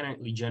 a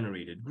finitely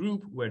generated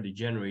group, where the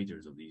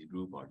generators of this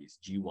group are this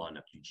G1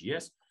 up to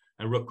GS.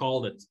 And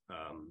recall that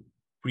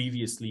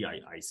previously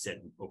I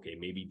said, okay,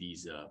 maybe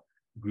these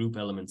group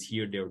elements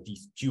here, they're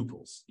these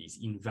tuples, these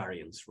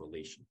invariance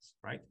relations,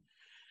 right?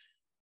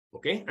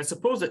 Okay, and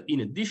suppose that in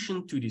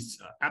addition to this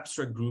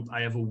abstract group,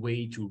 I have a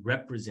way to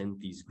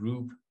represent this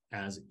group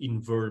as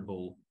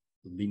invertible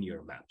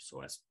linear maps,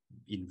 so as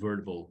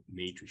invertible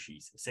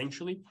matrices,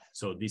 essentially.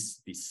 So this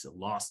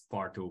last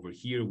part over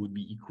here would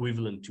be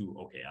equivalent to,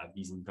 okay, I have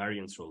these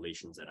invariance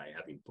relations that I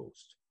have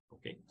imposed,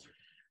 okay?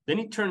 Then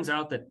it turns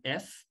out that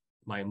F,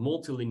 my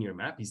multilinear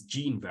map, is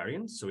G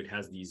invariant. So it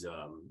has these,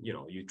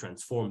 you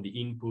transform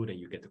the input and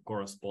you get the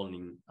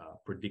corresponding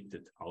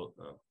predicted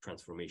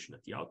transformation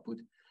at the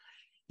output.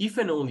 If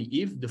and only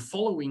if the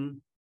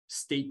following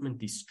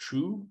statement is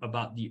true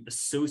about the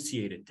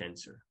associated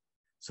tensor.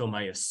 So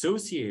my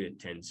associated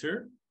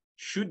tensor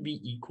should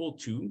be equal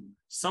to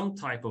some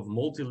type of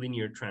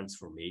multilinear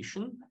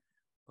transformation,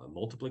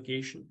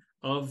 multiplication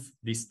of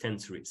this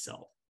tensor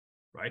itself,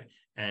 right?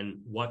 And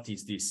what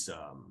is this,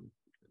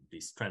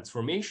 this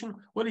transformation?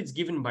 Well, it's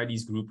given by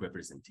these group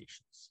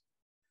representations.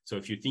 So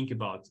if you think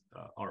about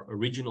our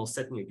original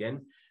setting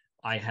again,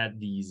 I had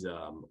these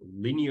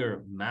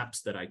linear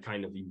maps that I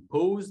kind of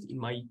imposed in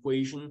my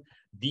equation.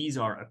 These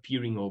are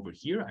appearing over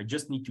here. I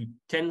just need to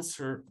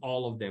tensor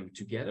all of them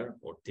together,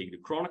 or take the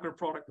Kronecker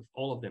product of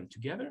all of them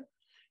together.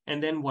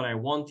 And then what I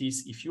want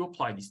is, if you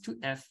apply this to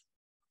F,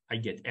 I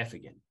get F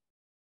again.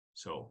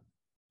 So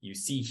you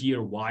see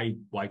here why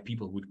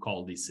people would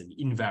call this an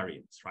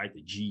invariance, right?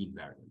 The G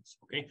invariance,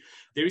 okay?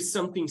 There is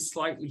something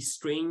slightly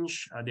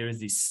strange. There is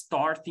this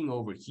star thing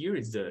over here.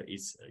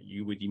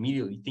 You would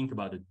immediately think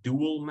about a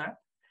dual map.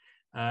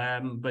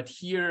 But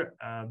here,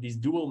 this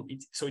dual,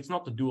 so it's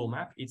not a dual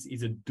map,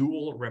 it's a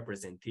dual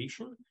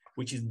representation,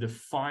 which is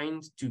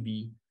defined to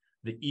be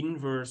the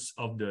inverse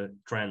of the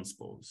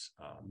transpose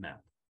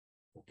map,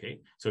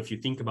 okay? So if you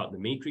think about the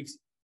matrix,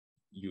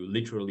 you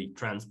literally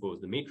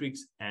transpose the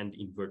matrix and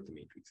invert the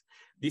matrix.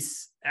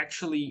 This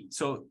actually,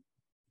 so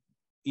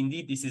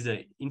indeed, this is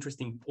an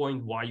interesting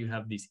point why you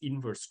have this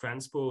inverse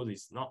transpose.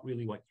 It's not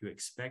really what you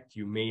expect.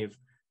 You may have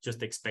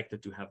just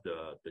expected to have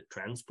the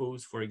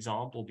transpose, for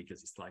example,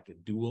 because it's like a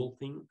dual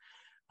thing.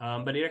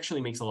 But it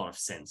actually makes a lot of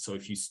sense. So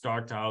if you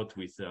start out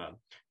with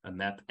a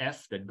map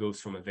F that goes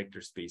from a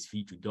vector space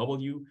V to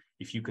W,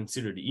 if you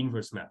consider the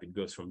inverse map, it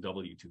goes from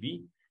W to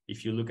V.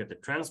 If you look at the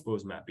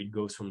transpose map, it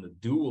goes from the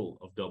dual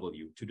of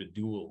W to the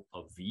dual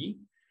of V.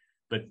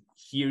 But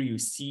here you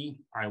see,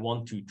 I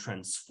want to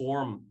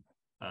transform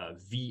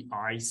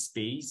VI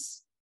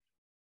space,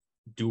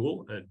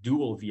 dual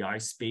VI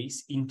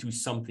space into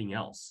something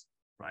else,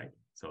 right?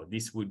 So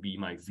this would be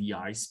my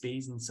VI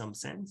space in some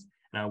sense.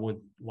 And I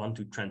would want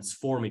to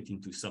transform it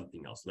into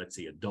something else, let's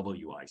say a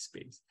WI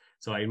space.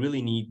 So I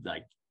really need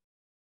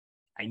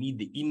I need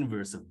the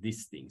inverse of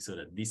this thing so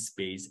that this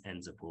space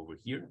ends up over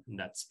here and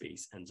that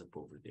space ends up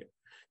over there.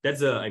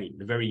 That's the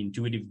very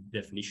intuitive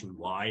definition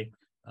why.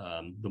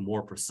 The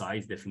more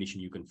precise definition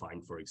you can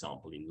find, for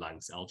example, in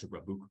Lang's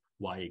algebra book,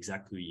 why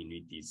exactly you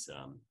need these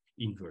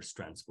inverse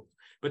transpose.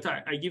 But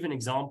I give an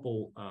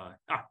example,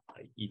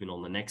 even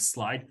on the next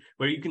slide,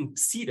 where you can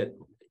see that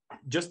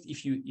just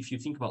if you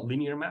think about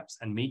linear maps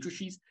and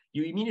matrices,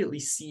 you immediately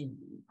see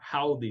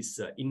how this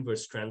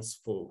inverse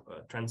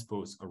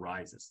transpose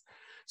arises.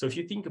 So if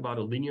you think about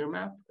a linear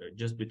map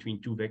just between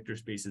two vector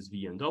spaces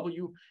V and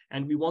W,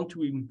 and we want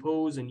to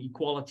impose an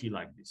equality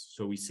like this.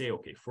 So we say,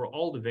 okay, for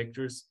all the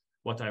vectors,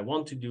 what I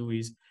want to do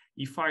is,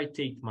 if I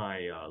take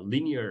my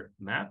linear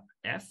map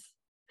F,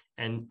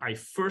 and I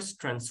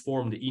first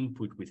transform the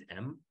input with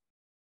M,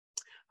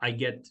 I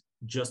get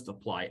just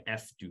apply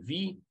F to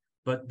V,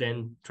 but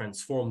then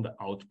transform the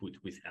output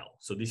with L.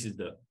 So this is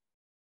the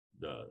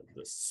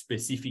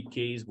specific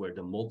case where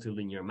the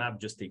multilinear map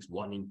just takes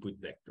one input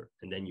vector,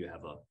 and then you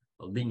have a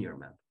linear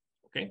map,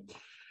 okay?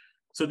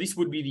 So this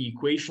would be the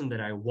equation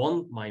that I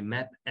want my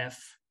map F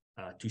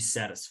to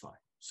satisfy.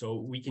 So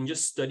we can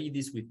just study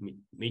this with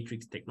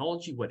matrix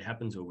technology. What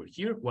happens over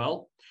here?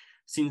 Well,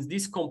 since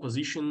this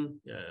composition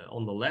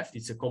on the left,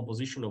 it's a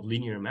composition of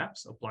linear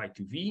maps applied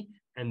to V,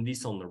 and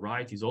this on the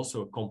right is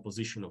also a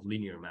composition of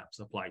linear maps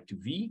applied to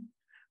V,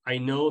 I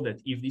know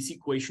that if this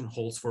equation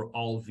holds for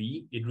all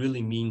V, it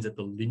really means that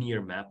the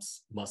linear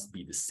maps must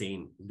be the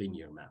same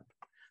linear map.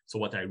 So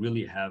what I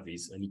really have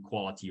is an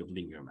equality of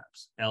linear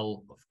maps.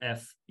 L of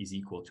F is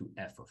equal to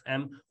F of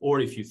M,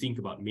 or if you think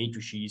about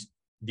matrices,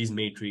 this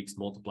matrix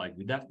multiplied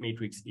with that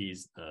matrix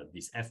is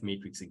this F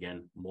matrix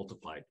again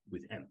multiplied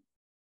with M.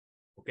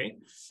 Okay,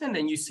 and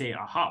then you say,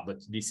 aha,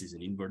 but this is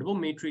an invertible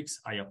matrix.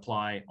 I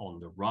apply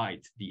on the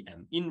right the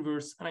M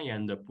inverse, and I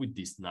end up with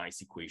this nice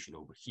equation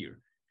over here.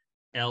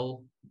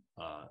 L,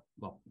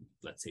 well,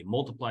 let's say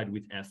multiplied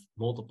with F,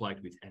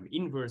 multiplied with M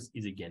inverse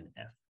is again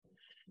F.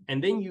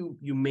 And then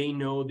you may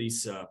know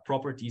these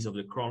properties of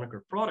the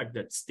Kronecker product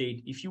that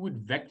state if you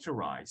would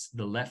vectorize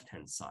the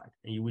left-hand side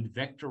and you would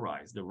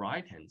vectorize the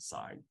right-hand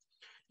side,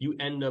 you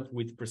end up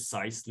with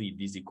precisely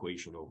this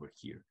equation over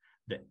here.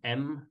 The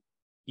M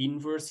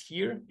inverse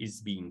here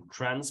is being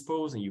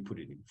transposed and you put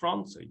it in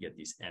front, so you get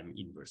this M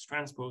inverse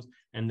transpose,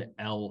 and the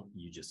L,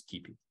 you just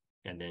keep it.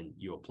 And then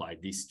you apply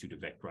this to the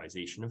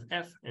vectorization of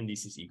F, and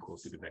this is equal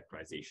to the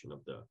vectorization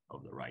of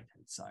the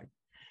right-hand side.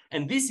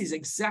 And this is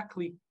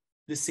exactly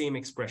the same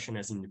expression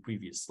as in the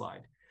previous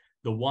slide.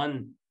 The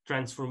one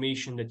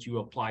transformation that you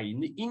apply in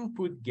the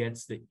input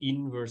gets the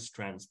inverse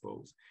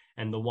transpose,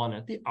 and the one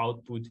at the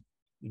output,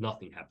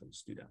 nothing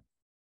happens to that.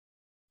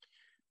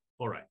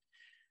 All right.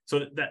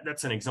 So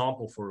that's an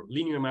example for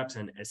linear maps,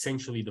 and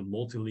essentially the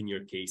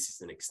multilinear case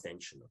is an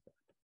extension of that.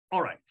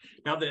 All right.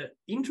 Now, the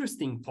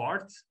interesting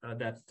part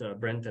that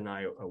Brent and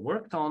I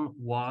worked on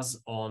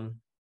was on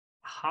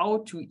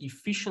how to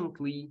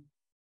efficiently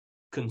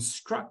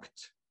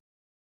construct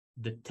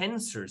the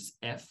tensors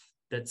F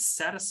that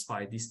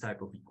satisfy this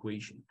type of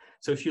equation.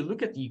 So if you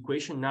look at the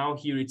equation now,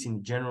 here it's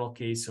in general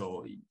case,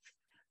 so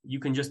you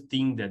can just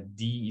think that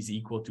D is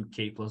equal to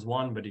K plus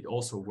 1, but it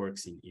also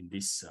works in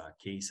this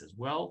case as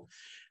well.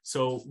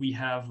 So we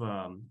have,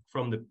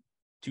 from the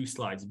 2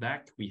 slides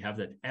back, we have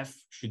that F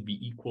should be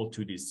equal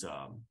to this,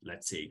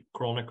 let's say,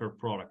 Kronecker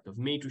product of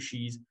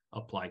matrices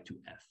applied to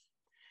F.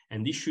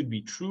 And this should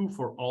be true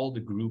for all the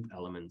group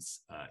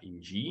elements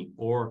in G,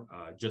 or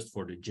just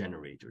for the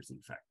generators, in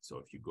fact. So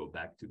if you go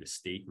back to the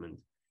statement,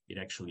 it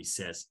actually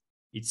says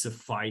it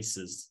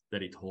suffices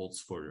that it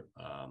holds for,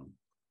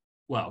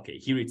 well, okay,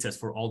 here it says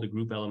for all the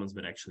group elements,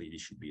 but actually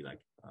this should be like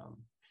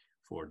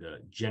for the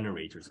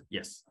generators.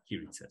 Yes,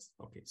 here it says,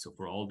 okay, so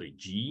for all the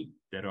G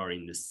that are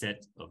in the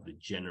set of the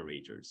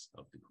generators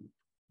of the group.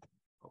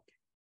 Okay,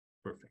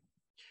 perfect.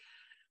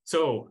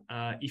 So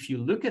if you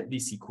look at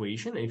this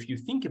equation, and if you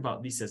think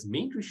about this as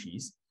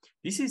matrices,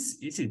 this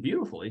is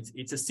beautiful.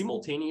 It's a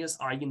simultaneous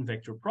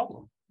eigenvector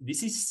problem.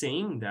 This is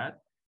saying that,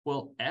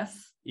 well,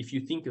 F, if you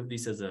think of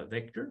this as a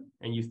vector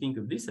and you think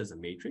of this as a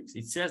matrix,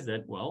 it says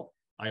that, well,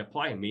 I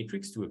apply a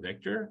matrix to a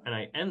vector and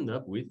I end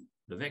up with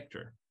the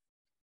vector.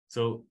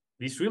 So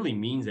this really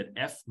means that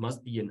F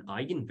must be an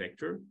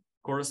eigenvector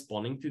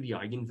corresponding to the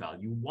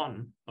eigenvalue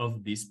 1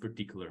 of this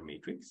particular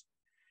matrix.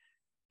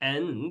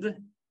 And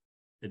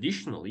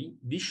additionally,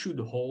 this should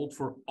hold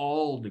for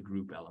all the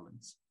group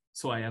elements.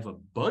 So I have a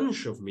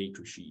bunch of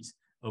matrices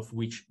of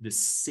which the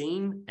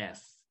same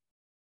F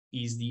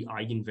is the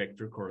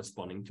eigenvector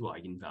corresponding to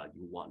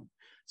eigenvalue 1.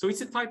 So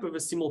it's a type of a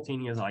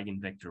simultaneous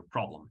eigenvector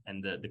problem.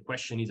 And the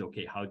question is,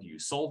 okay, how do you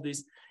solve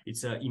this?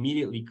 It's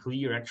immediately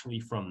clear actually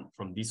from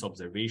this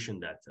observation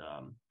that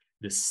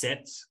the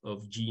set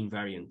of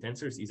G-invariant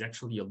tensors is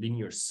actually a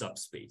linear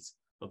subspace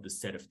of the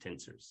set of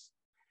tensors.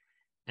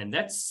 And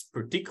that's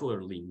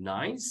particularly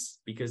nice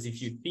because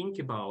if you think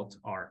about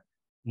our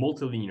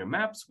multilinear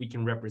maps, we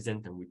can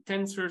represent them with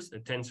tensors. A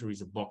tensor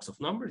is a box of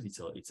numbers.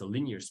 It's a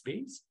linear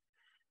space.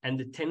 And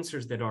the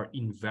tensors that are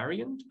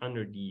invariant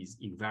under these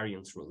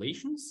invariance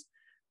relations,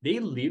 they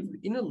live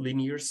in a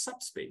linear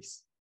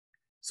subspace.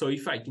 So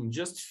if I can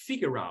just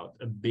figure out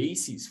a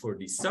basis for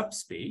this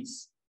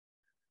subspace,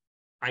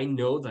 I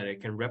know that I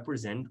can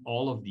represent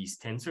all of these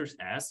tensors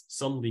as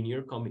some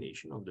linear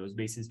combination of those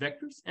basis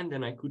vectors, and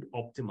then I could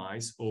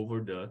optimize over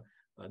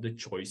the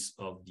choice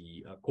of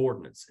the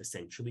coordinates,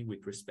 essentially,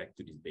 with respect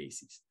to this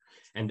basis.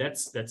 And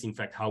that's in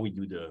fact how we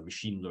do the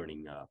machine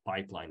learning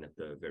pipeline at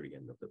the very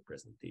end of the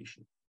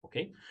presentation.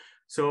 Okay,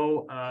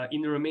 so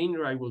in the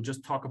remainder, I will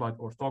just talk about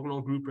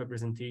orthogonal group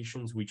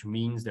representations, which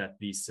means that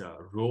this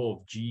rho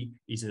of G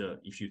is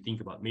if you think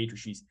about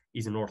matrices,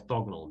 is an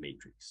orthogonal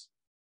matrix.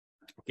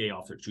 Okay,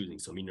 after choosing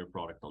some inner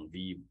product on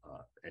V,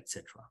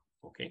 etc.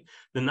 Okay,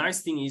 the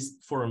nice thing is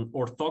for an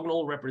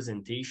orthogonal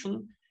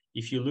representation,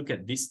 if you look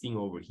at this thing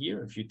over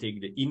here, if you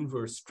take the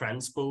inverse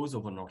transpose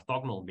of an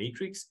orthogonal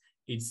matrix,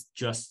 it's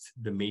just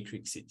the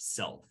matrix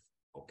itself.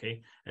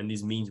 Okay, and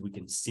this means we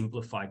can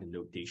simplify the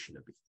notation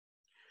a bit.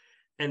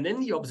 And then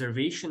the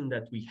observation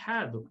that we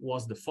had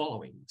was the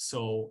following.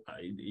 So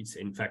it's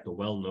in fact a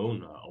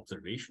well-known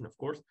observation, of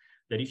course,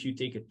 that if you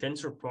take a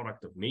tensor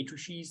product of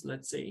matrices,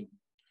 let's say,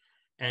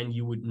 and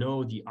you would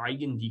know the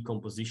eigen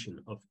decomposition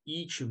of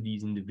each of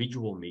these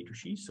individual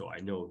matrices. So I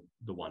know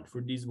the one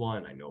for this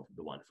one, I know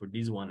the one for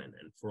this one, and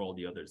for all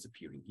the others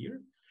appearing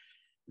here.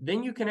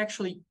 Then you can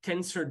actually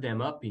tensor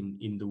them up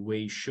in the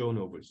way shown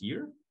over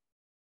here,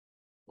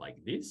 like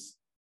this.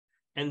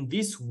 And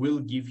this will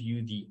give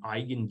you the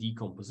eigen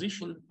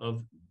decomposition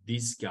of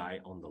this guy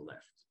on the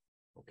left.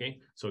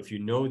 Okay, so if you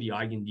know the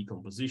eigen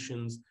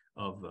decompositions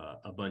of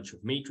a bunch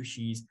of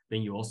matrices,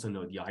 then you also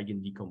know the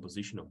eigen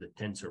decomposition of the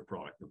tensor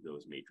product of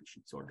those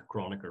matrices, or the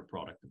Kronecker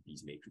product of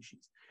these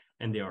matrices.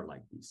 And they are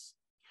like this.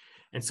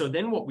 And so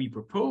then what we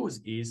propose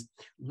is,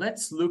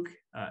 let's look,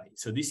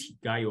 so this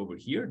guy over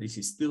here, this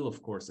is still,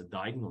 of course, a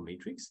diagonal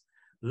matrix.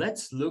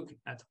 Let's look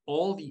at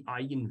all the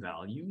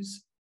eigenvalues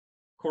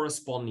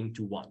corresponding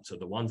to 1. So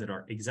the ones that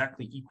are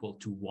exactly equal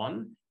to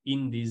 1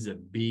 in this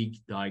big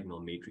diagonal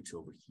matrix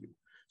over here.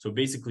 So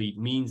basically, it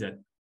means that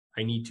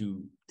I need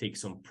to take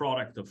some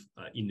product of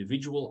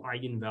individual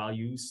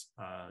eigenvalues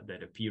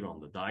that appear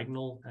on the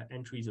diagonal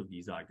entries of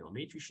these diagonal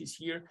matrices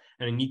here,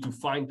 and I need to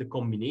find the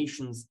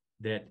combinations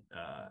that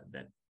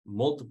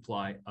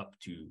multiply up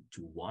to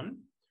 1.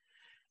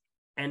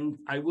 And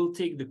I will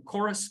take the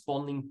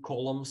corresponding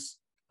columns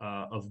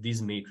of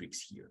this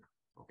matrix here.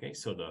 Okay,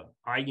 so the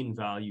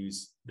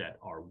eigenvalues that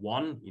are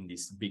 1 in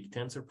this big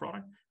tensor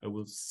product, I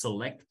will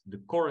select the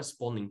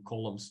corresponding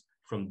columns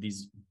from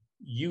this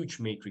huge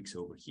matrix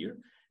over here,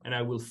 and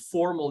I will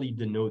formally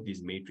denote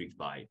this matrix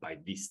by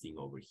this thing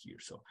over here.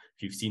 So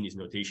if you've seen this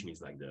notation,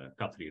 is like the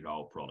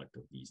Khatri-Rao product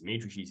of these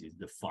matrices is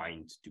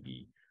defined to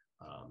be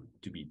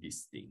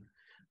this thing.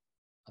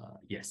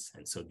 Yes,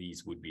 and so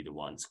these would be the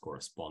ones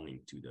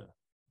corresponding to the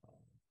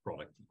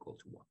product equal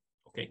to 1.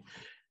 Okay,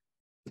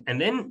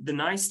 and then the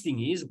nice thing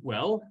is,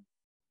 well,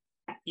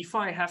 if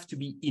I have to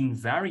be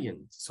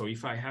invariant, so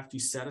if I have to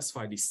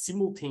satisfy this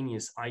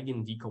simultaneous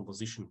eigen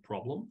decomposition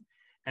problem,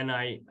 and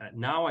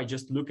now I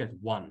just look at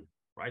 1,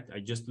 right? I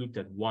just looked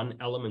at one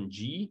element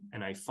G,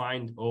 and I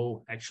find,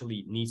 oh, actually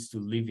it needs to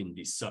live in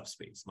this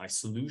subspace. My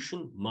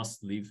solution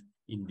must live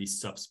in this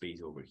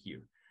subspace over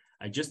here.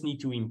 I just need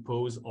to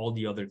impose all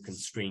the other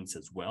constraints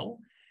as well.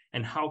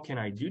 And how can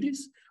I do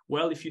this?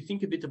 Well, if you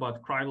think a bit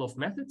about Krylov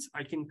methods,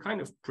 I can kind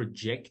of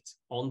project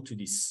onto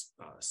this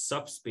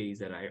subspace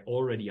that I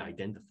already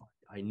identified.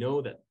 I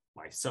know that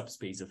my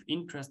subspace of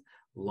interest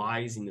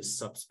lies in the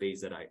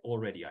subspace that I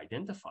already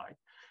identified.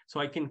 So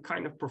I can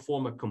kind of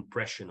perform a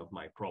compression of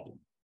my problem.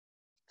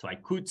 So I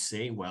could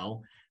say,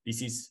 well,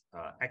 this is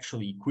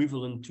actually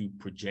equivalent to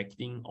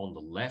projecting on the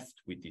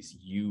left with this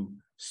U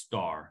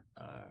star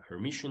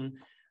Hermitian,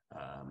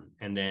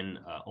 and then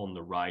on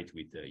the right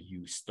with the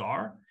U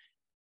star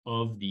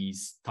of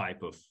these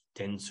type of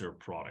tensor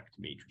product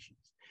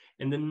matrices.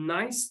 And the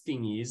nice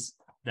thing is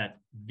that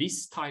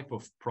this type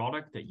of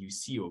product that you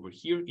see over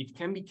here, it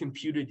can be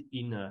computed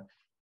in an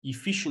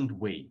efficient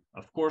way,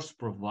 of course,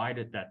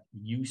 provided that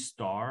U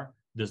star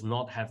does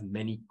not have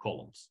many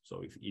columns.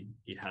 So if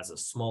it has a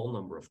small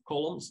number of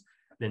columns,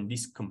 then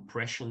this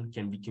compression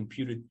can be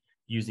computed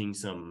using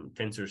some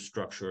tensor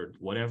structured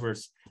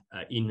whatevers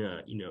in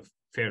a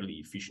fairly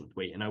efficient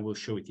way. And I will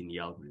show it in the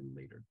algorithm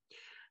later.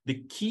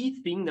 The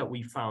key thing that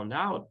we found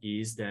out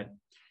is that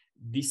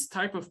this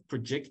type of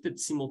projected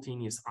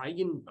simultaneous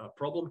eigen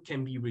problem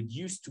can be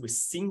reduced to a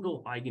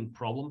single eigen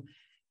problem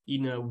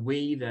in a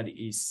way that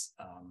is,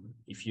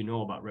 if you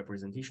know about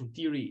representation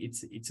theory,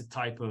 it's a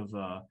type of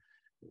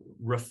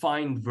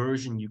refined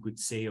version, you could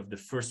say, of the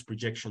first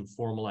projection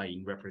formula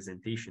in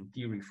representation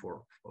theory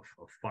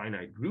of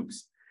finite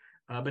groups.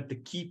 But the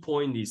key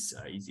point is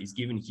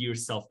given here,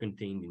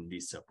 self-contained in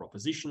this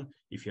proposition.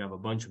 If you have a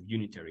bunch of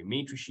unitary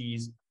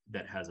matrices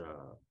that has a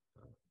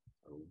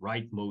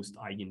rightmost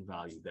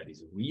eigenvalue that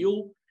is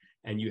real,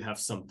 and you have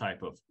some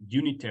type of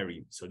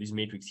unitary, so this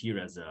matrix here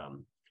has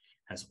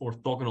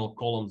orthogonal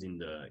columns in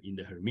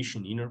the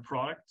Hermitian inner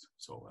product,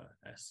 so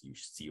as you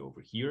see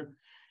over here.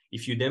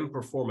 If you then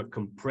perform a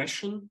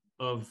compression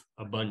of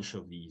a bunch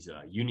of these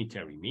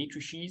unitary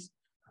matrices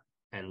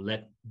and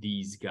let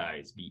these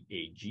guys be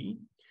AG,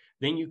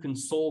 then you can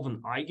solve an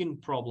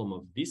eigenproblem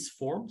of this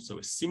form, so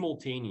a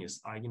simultaneous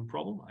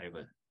eigenproblem. I have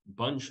a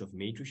bunch of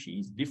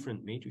matrices,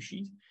 different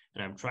matrices,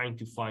 and I'm trying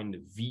to find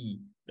the V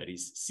that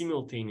is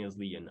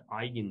simultaneously an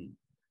eigen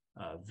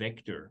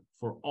vector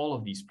for all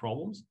of these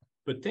problems,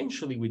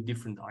 potentially with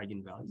different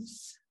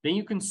eigenvalues. Then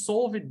you can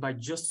solve it by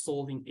just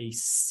solving a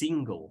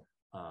single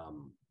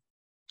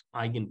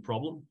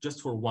eigenproblem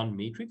just for one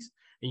matrix,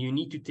 and you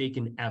need to take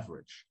an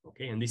average.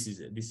 Okay, and this is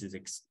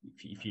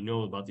if you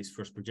know about this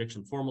first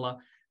projection formula,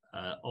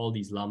 all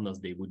these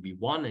lambdas, they would be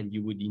 1, and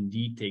you would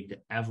indeed take the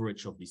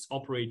average of this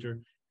operator,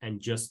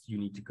 and just you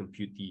need to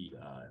compute the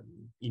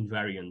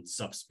invariant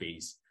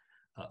subspace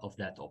of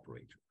that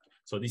operator.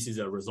 So this is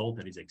a result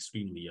that is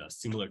extremely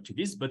similar to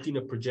this, but in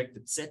a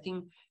projected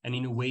setting and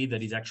in a way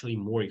that is actually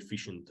more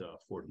efficient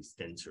for this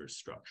tensor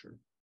structure.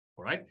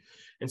 All right.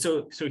 And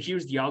so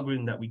here's the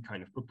algorithm that we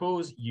kind of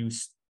propose. You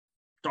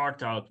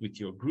start out with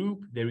your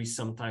group. There is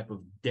some type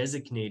of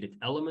designated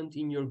element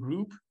in your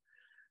group.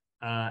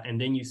 And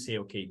then you say,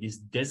 okay, this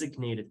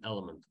designated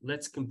element,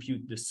 let's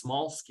compute the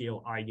small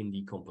scale eigen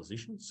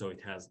decomposition. So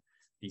it has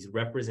these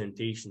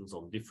representations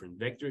on different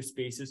vector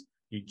spaces.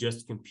 You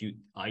just compute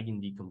eigen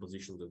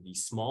decompositions of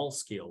these small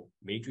scale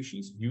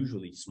matrices,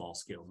 usually small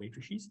scale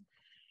matrices.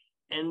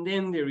 And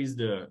then there is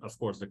of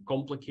course, the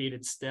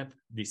complicated step.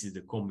 This is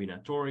the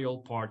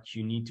combinatorial part.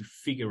 You need to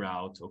figure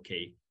out,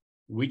 okay,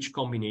 which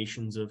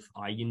combinations of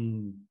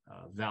eigen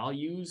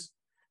values,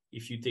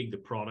 if you take the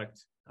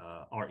product,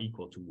 are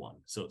equal to 1.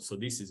 So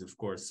this is, of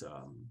course,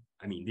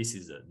 I mean, this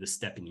is the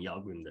step in the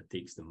algorithm that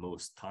takes the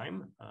most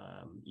time,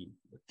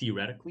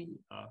 theoretically.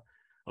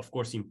 Of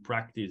course, in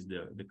practice,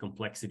 the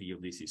complexity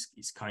of this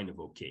is kind of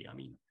okay. I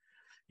mean,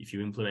 if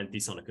you implement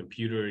this on a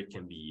computer, it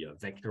can be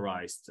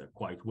vectorized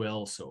quite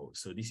well. So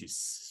this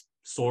is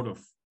sort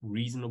of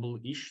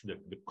reasonable-ish.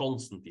 The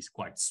constant is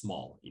quite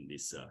small in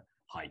this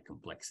high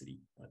complexity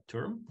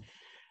term.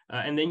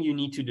 And then you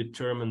need to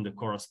determine the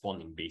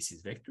corresponding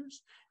basis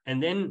vectors.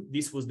 And then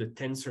this was the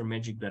tensor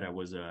magic that I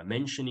was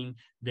mentioning.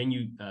 Then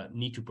you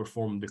need to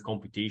perform the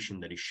computation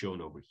that is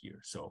shown over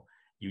here. So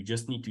you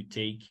just need to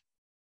take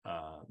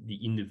the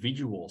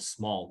individual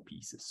small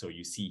pieces. So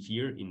you see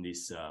here in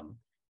this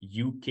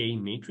UK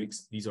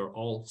matrix, these are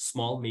all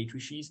small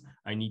matrices.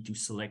 I need to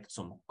select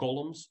some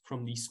columns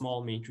from these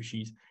small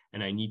matrices,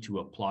 and I need to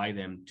apply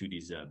them to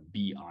these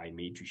BI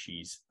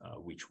matrices,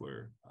 which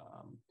were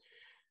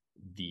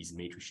these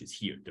matrices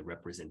here, the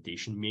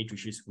representation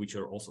matrices, which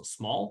are also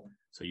small.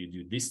 So you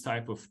do this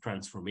type of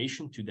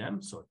transformation to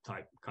them, so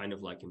kind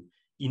of like an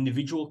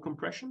individual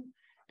compression.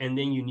 And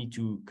then you need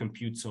to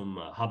compute some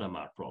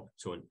Hadamard product,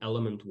 so an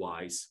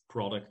element-wise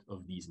product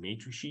of these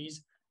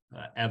matrices,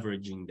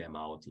 averaging them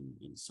out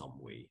in some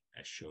way,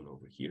 as shown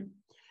over here.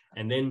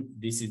 And then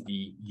this is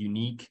the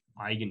unique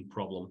eigen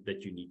problem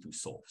that you need to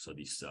solve. So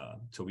this,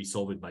 so we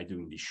solve it by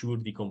doing the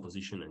Schur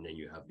decomposition, and then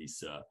you have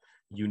this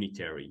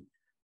unitary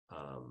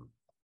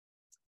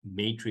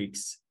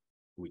matrix,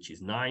 which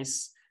is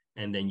nice.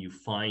 And then you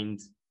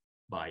find,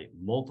 by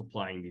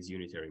multiplying this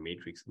unitary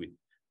matrix with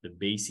the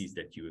bases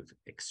that you have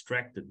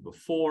extracted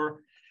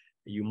before,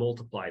 you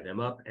multiply them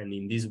up, and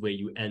in this way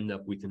you end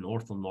up with an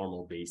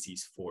orthonormal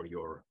basis for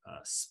your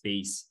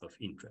space of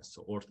interest.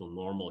 So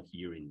orthonormal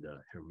here in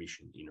the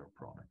Hermitian inner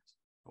product.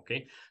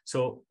 Okay,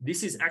 so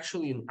this is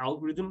actually an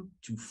algorithm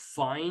to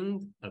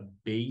find a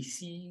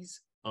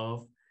basis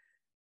of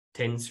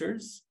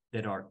tensors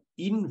that are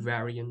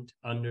invariant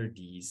under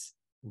these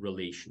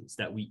relations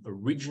that we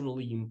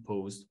originally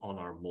imposed on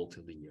our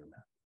multilinear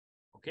map.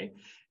 Okay,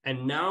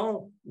 and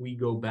now we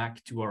go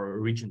back to our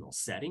original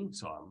setting.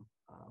 So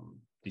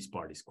this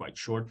part is quite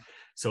short.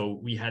 So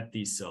we had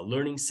this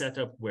learning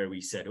setup where we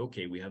said,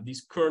 okay, we have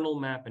this kernel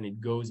map and it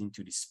goes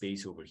into the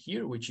space over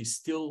here, which is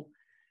still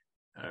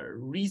a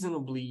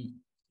reasonably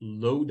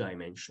low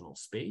dimensional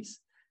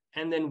space.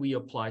 And then we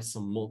apply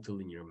some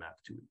multilinear map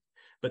to it.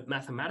 But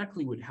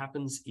mathematically, what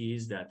happens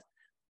is that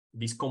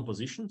this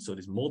composition, so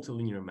this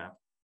multilinear map,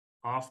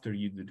 after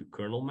you do the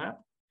kernel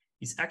map,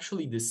 is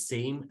actually the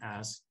same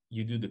as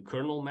you do the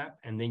kernel map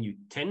and then you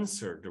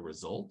tensor the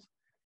result,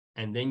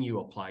 and then you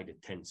apply the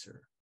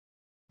tensor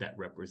that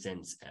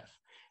represents F.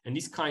 And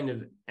this kind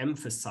of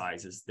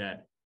emphasizes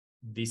that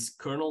this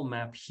kernel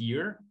map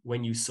here,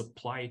 when you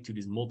supply it to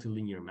this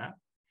multilinear map,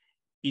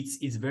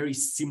 it's very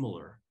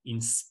similar in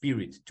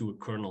spirit to a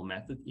kernel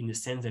method in the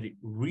sense that it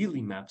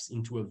really maps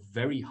into a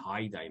very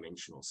high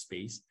dimensional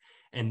space.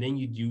 And then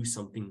you do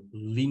something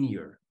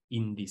linear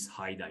in this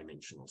high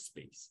dimensional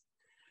space.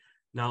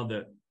 Now,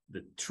 the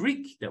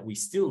trick that we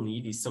still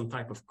need is some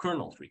type of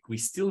kernel trick. We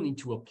still need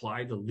to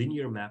apply the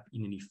linear map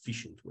in an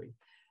efficient way.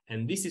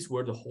 And this is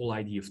where the whole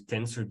idea of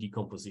tensor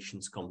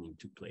decompositions come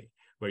into play,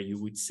 where you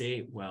would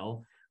say,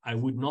 well, I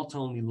would not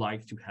only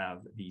like to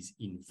have these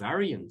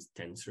invariant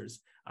tensors,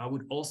 I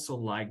would also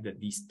like that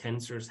these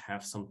tensors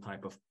have some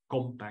type of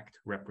compact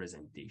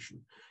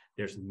representation.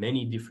 There's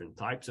many different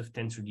types of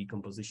tensor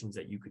decompositions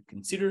that you could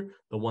consider.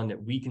 The one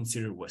that we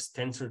considered was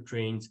tensor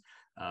trains.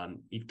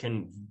 It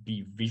can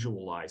be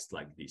visualized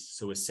like this.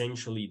 So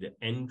essentially the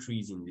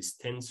entries in this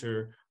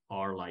tensor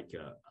are like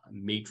a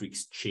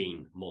matrix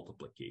chain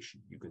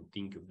multiplication. You can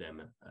think of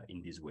them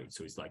in this way.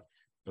 So it's like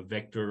a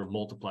vector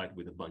multiplied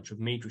with a bunch of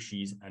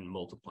matrices and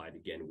multiplied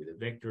again with a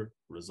vector,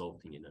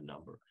 resulting in a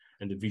number.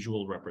 And the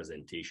visual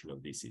representation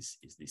of this is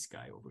this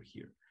guy over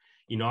here.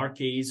 In our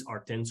case,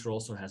 our tensor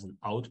also has an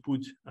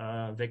output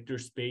vector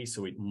space.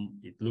 So it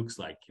looks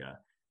like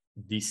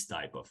this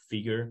type of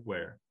figure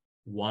where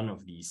one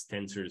of these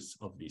tensors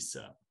of this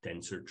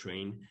tensor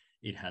train,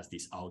 it has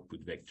this output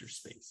vector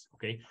space,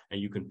 okay? And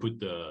you can put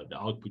the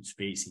output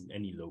space in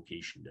any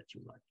location that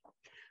you like.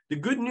 The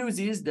good news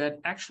is that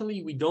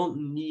actually we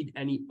don't need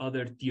any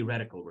other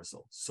theoretical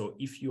results. So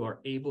if you are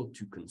able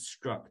to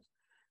construct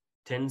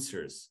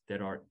tensors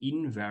that are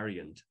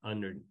invariant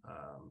under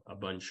a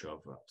bunch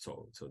of,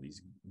 so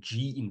these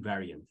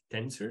G-invariant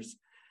tensors,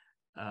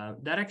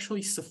 that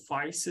actually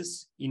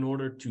suffices in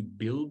order to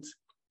build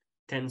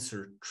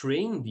tensor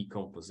train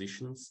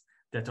decompositions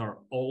that are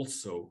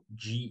also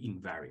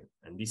G-invariant.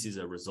 And this is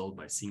a result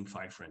by Singh,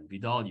 Pfeiffer, and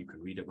Vidal. You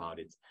can read about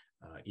it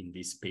in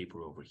this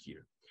paper over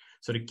here.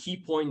 So the key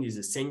point is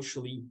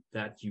essentially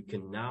that you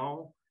can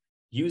now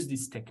use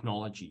this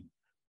technology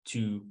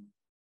to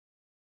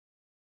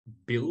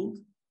build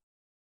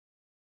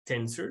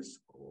tensors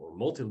or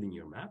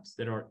multilinear maps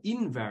that are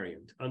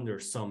invariant under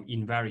some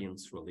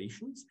invariance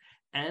relations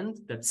and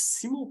that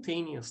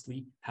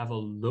simultaneously have a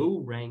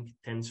low-rank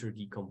tensor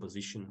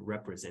decomposition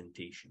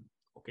representation.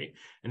 Okay,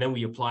 and then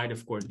we applied,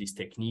 of course, this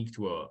technique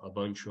to a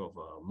bunch of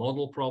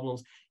model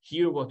problems.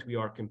 Here, what we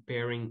are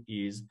comparing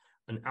is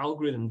an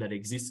algorithm that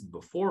existed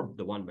before,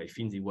 the one by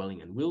Finzi,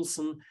 Welling, and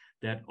Wilson,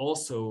 that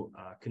also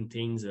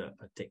contains a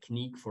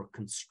technique for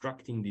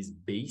constructing these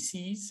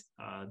bases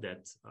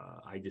that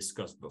I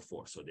discussed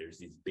before. So there's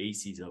these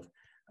bases of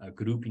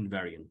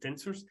group-invariant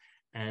tensors,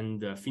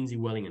 and Finzi,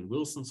 Welling, and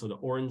Wilson, so the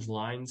orange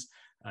lines,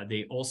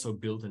 they also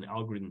built an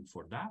algorithm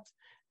for that.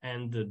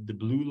 And the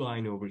blue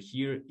line over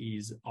here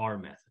is our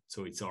method.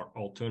 So it's our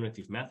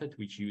alternative method,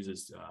 which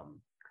uses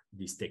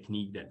this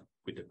technique that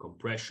with the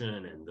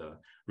compression and the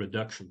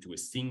reduction to a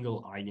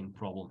single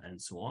eigenproblem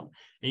and so on.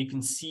 And you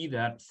can see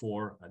that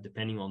for,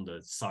 depending on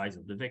the size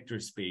of the vector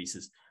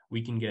spaces,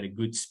 we can get a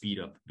good speed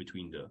up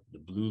between the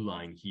blue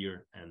line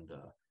here and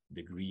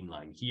the green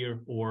line here,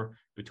 or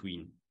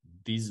between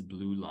this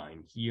blue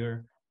line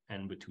here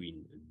and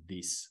between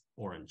this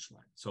orange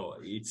line. So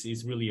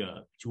it's really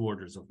 2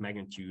 orders of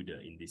magnitude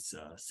in this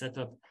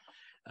setup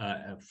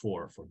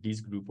for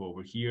this group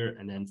over here.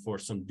 And then for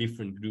some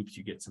different groups,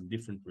 you get some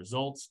different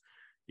results.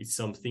 It's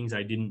some things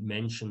I didn't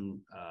mention.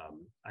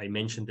 I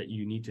mentioned that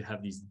you need to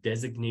have this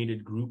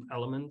designated group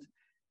element.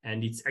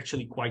 And it's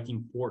actually quite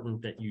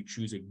important that you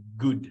choose a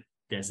good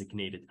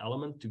designated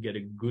element to get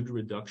a good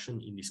reduction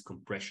in this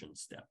compression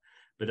step.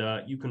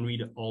 But you can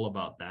read all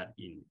about that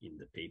in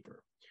the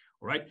paper.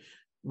 All right.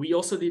 We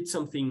also did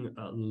something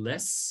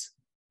less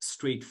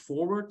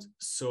straightforward.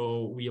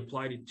 So we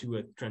applied it to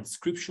a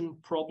transcription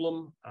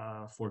problem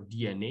for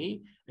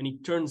DNA. And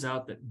it turns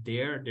out that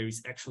there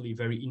is actually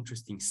very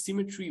interesting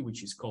symmetry,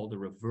 which is called the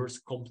reverse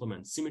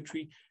complement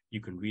symmetry.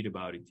 You can read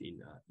about it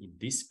in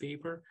this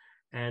paper.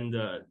 And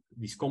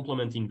this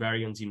complement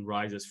invariance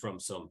arises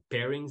from some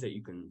pairings that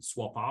you can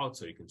swap out.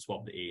 So you can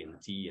swap the A and the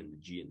T and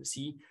the G and the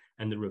C.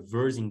 And the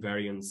reverse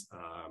invariance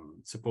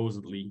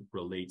supposedly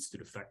relates to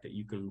the fact that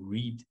you can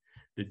read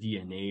the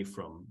DNA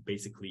from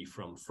basically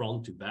from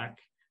front to back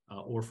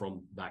or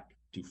from back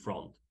to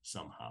front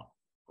somehow.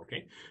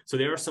 Okay, so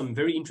there are some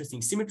very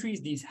interesting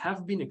symmetries. These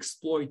have been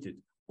exploited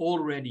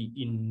already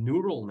in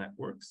neural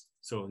networks.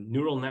 So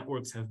neural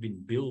networks have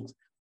been built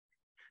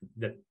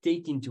that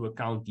take into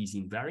account these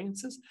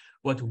invariances.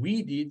 What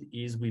we did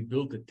is we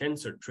built a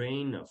tensor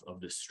train of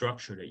the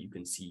structure that you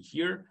can see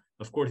here.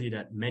 Of course, it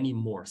had many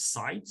more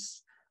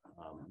sites,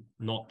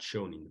 not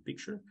shown in the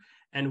picture.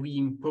 And we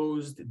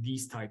imposed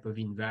these type of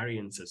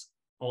invariances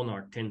on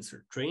our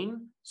tensor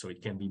train. So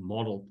it can be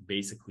modeled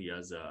basically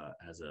as a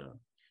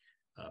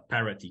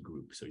parity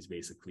group. So it's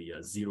basically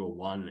a 0,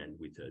 1, and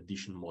with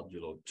addition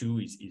modulo 2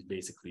 is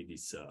basically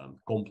this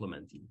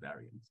complement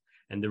invariance.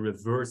 And the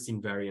reverse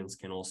invariance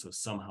can also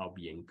somehow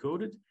be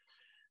encoded.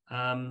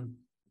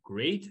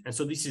 Great. And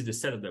so this is the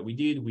setup that we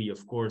did. We,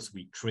 of course,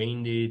 we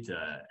trained it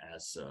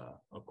as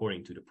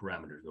according to the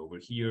parameters over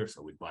here.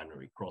 So with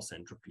binary cross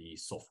entropy,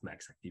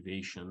 softmax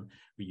activation,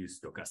 we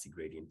used stochastic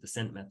gradient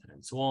descent method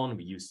and so on.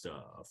 We used,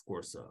 of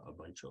course, a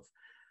bunch of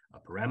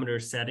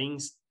parameter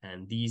settings.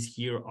 And these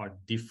here are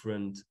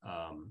different.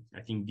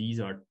 I think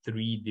these are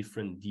 3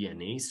 different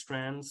DNA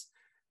strands.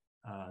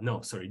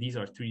 No, sorry, these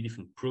are 3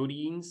 different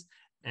proteins.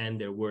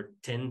 And there were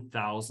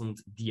 10,000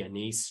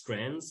 DNA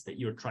strands that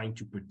you're trying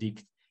to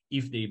predict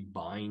if they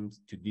bind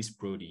to this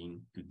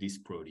protein,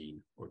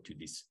 or to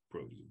this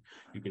protein.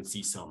 You can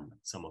see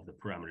some of the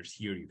parameters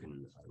here. You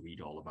can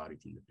read all about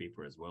it in the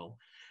paper as well.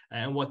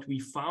 And what we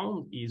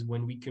found is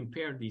when we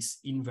compare this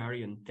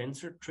invariant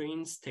tensor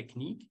trains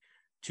technique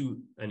to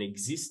an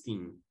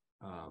existing,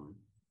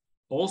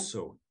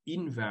 also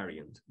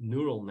invariant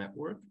neural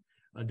network,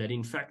 that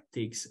in fact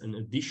takes an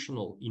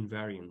additional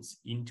invariance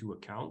into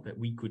account that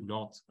we could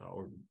not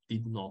or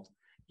did not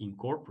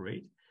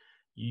incorporate,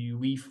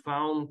 we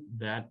found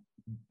that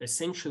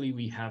essentially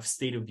we have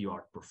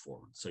state-of-the-art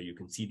performance. So you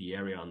can see the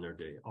area under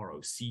the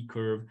ROC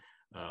curve,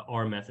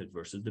 our method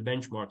versus the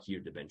benchmark. Here,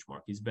 the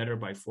benchmark is better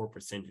by 4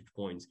 percentage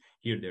points.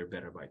 Here, they're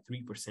better by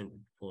 3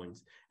 percentage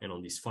points. And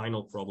on this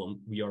final problem,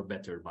 we are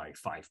better by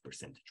 5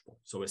 percentage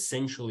points. So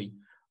essentially,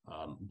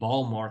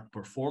 ballpark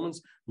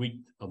performance with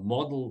a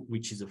model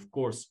which is, of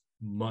course,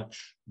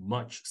 much,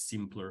 much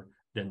simpler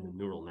than the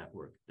neural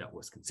network that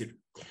was considered.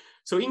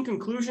 So in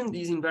conclusion,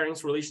 these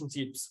invariance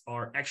relationships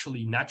are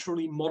actually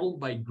naturally modeled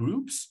by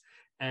groups,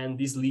 and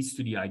this leads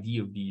to the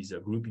idea of these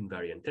group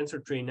invariant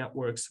tensor train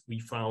networks. We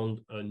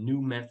found a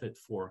new method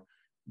for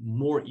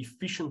more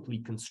efficiently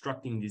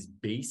constructing these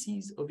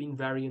bases of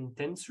invariant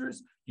tensors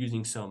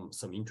using some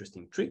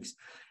interesting tricks.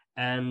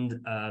 And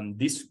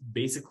this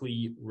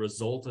basically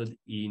resulted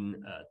in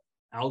an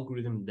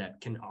algorithm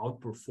that can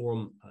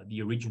outperform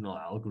the original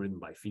algorithm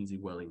by Finzi,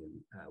 Welling,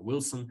 and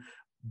Wilson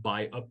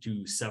by up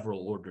to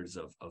several orders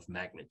of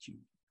magnitude.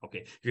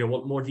 Okay, if you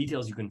want more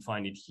details, you can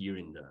find it here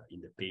in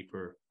the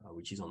paper,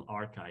 which is on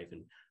arXiv,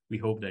 and we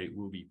hope that it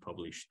will be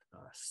published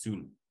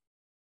soon.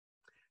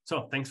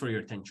 So thanks for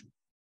your attention.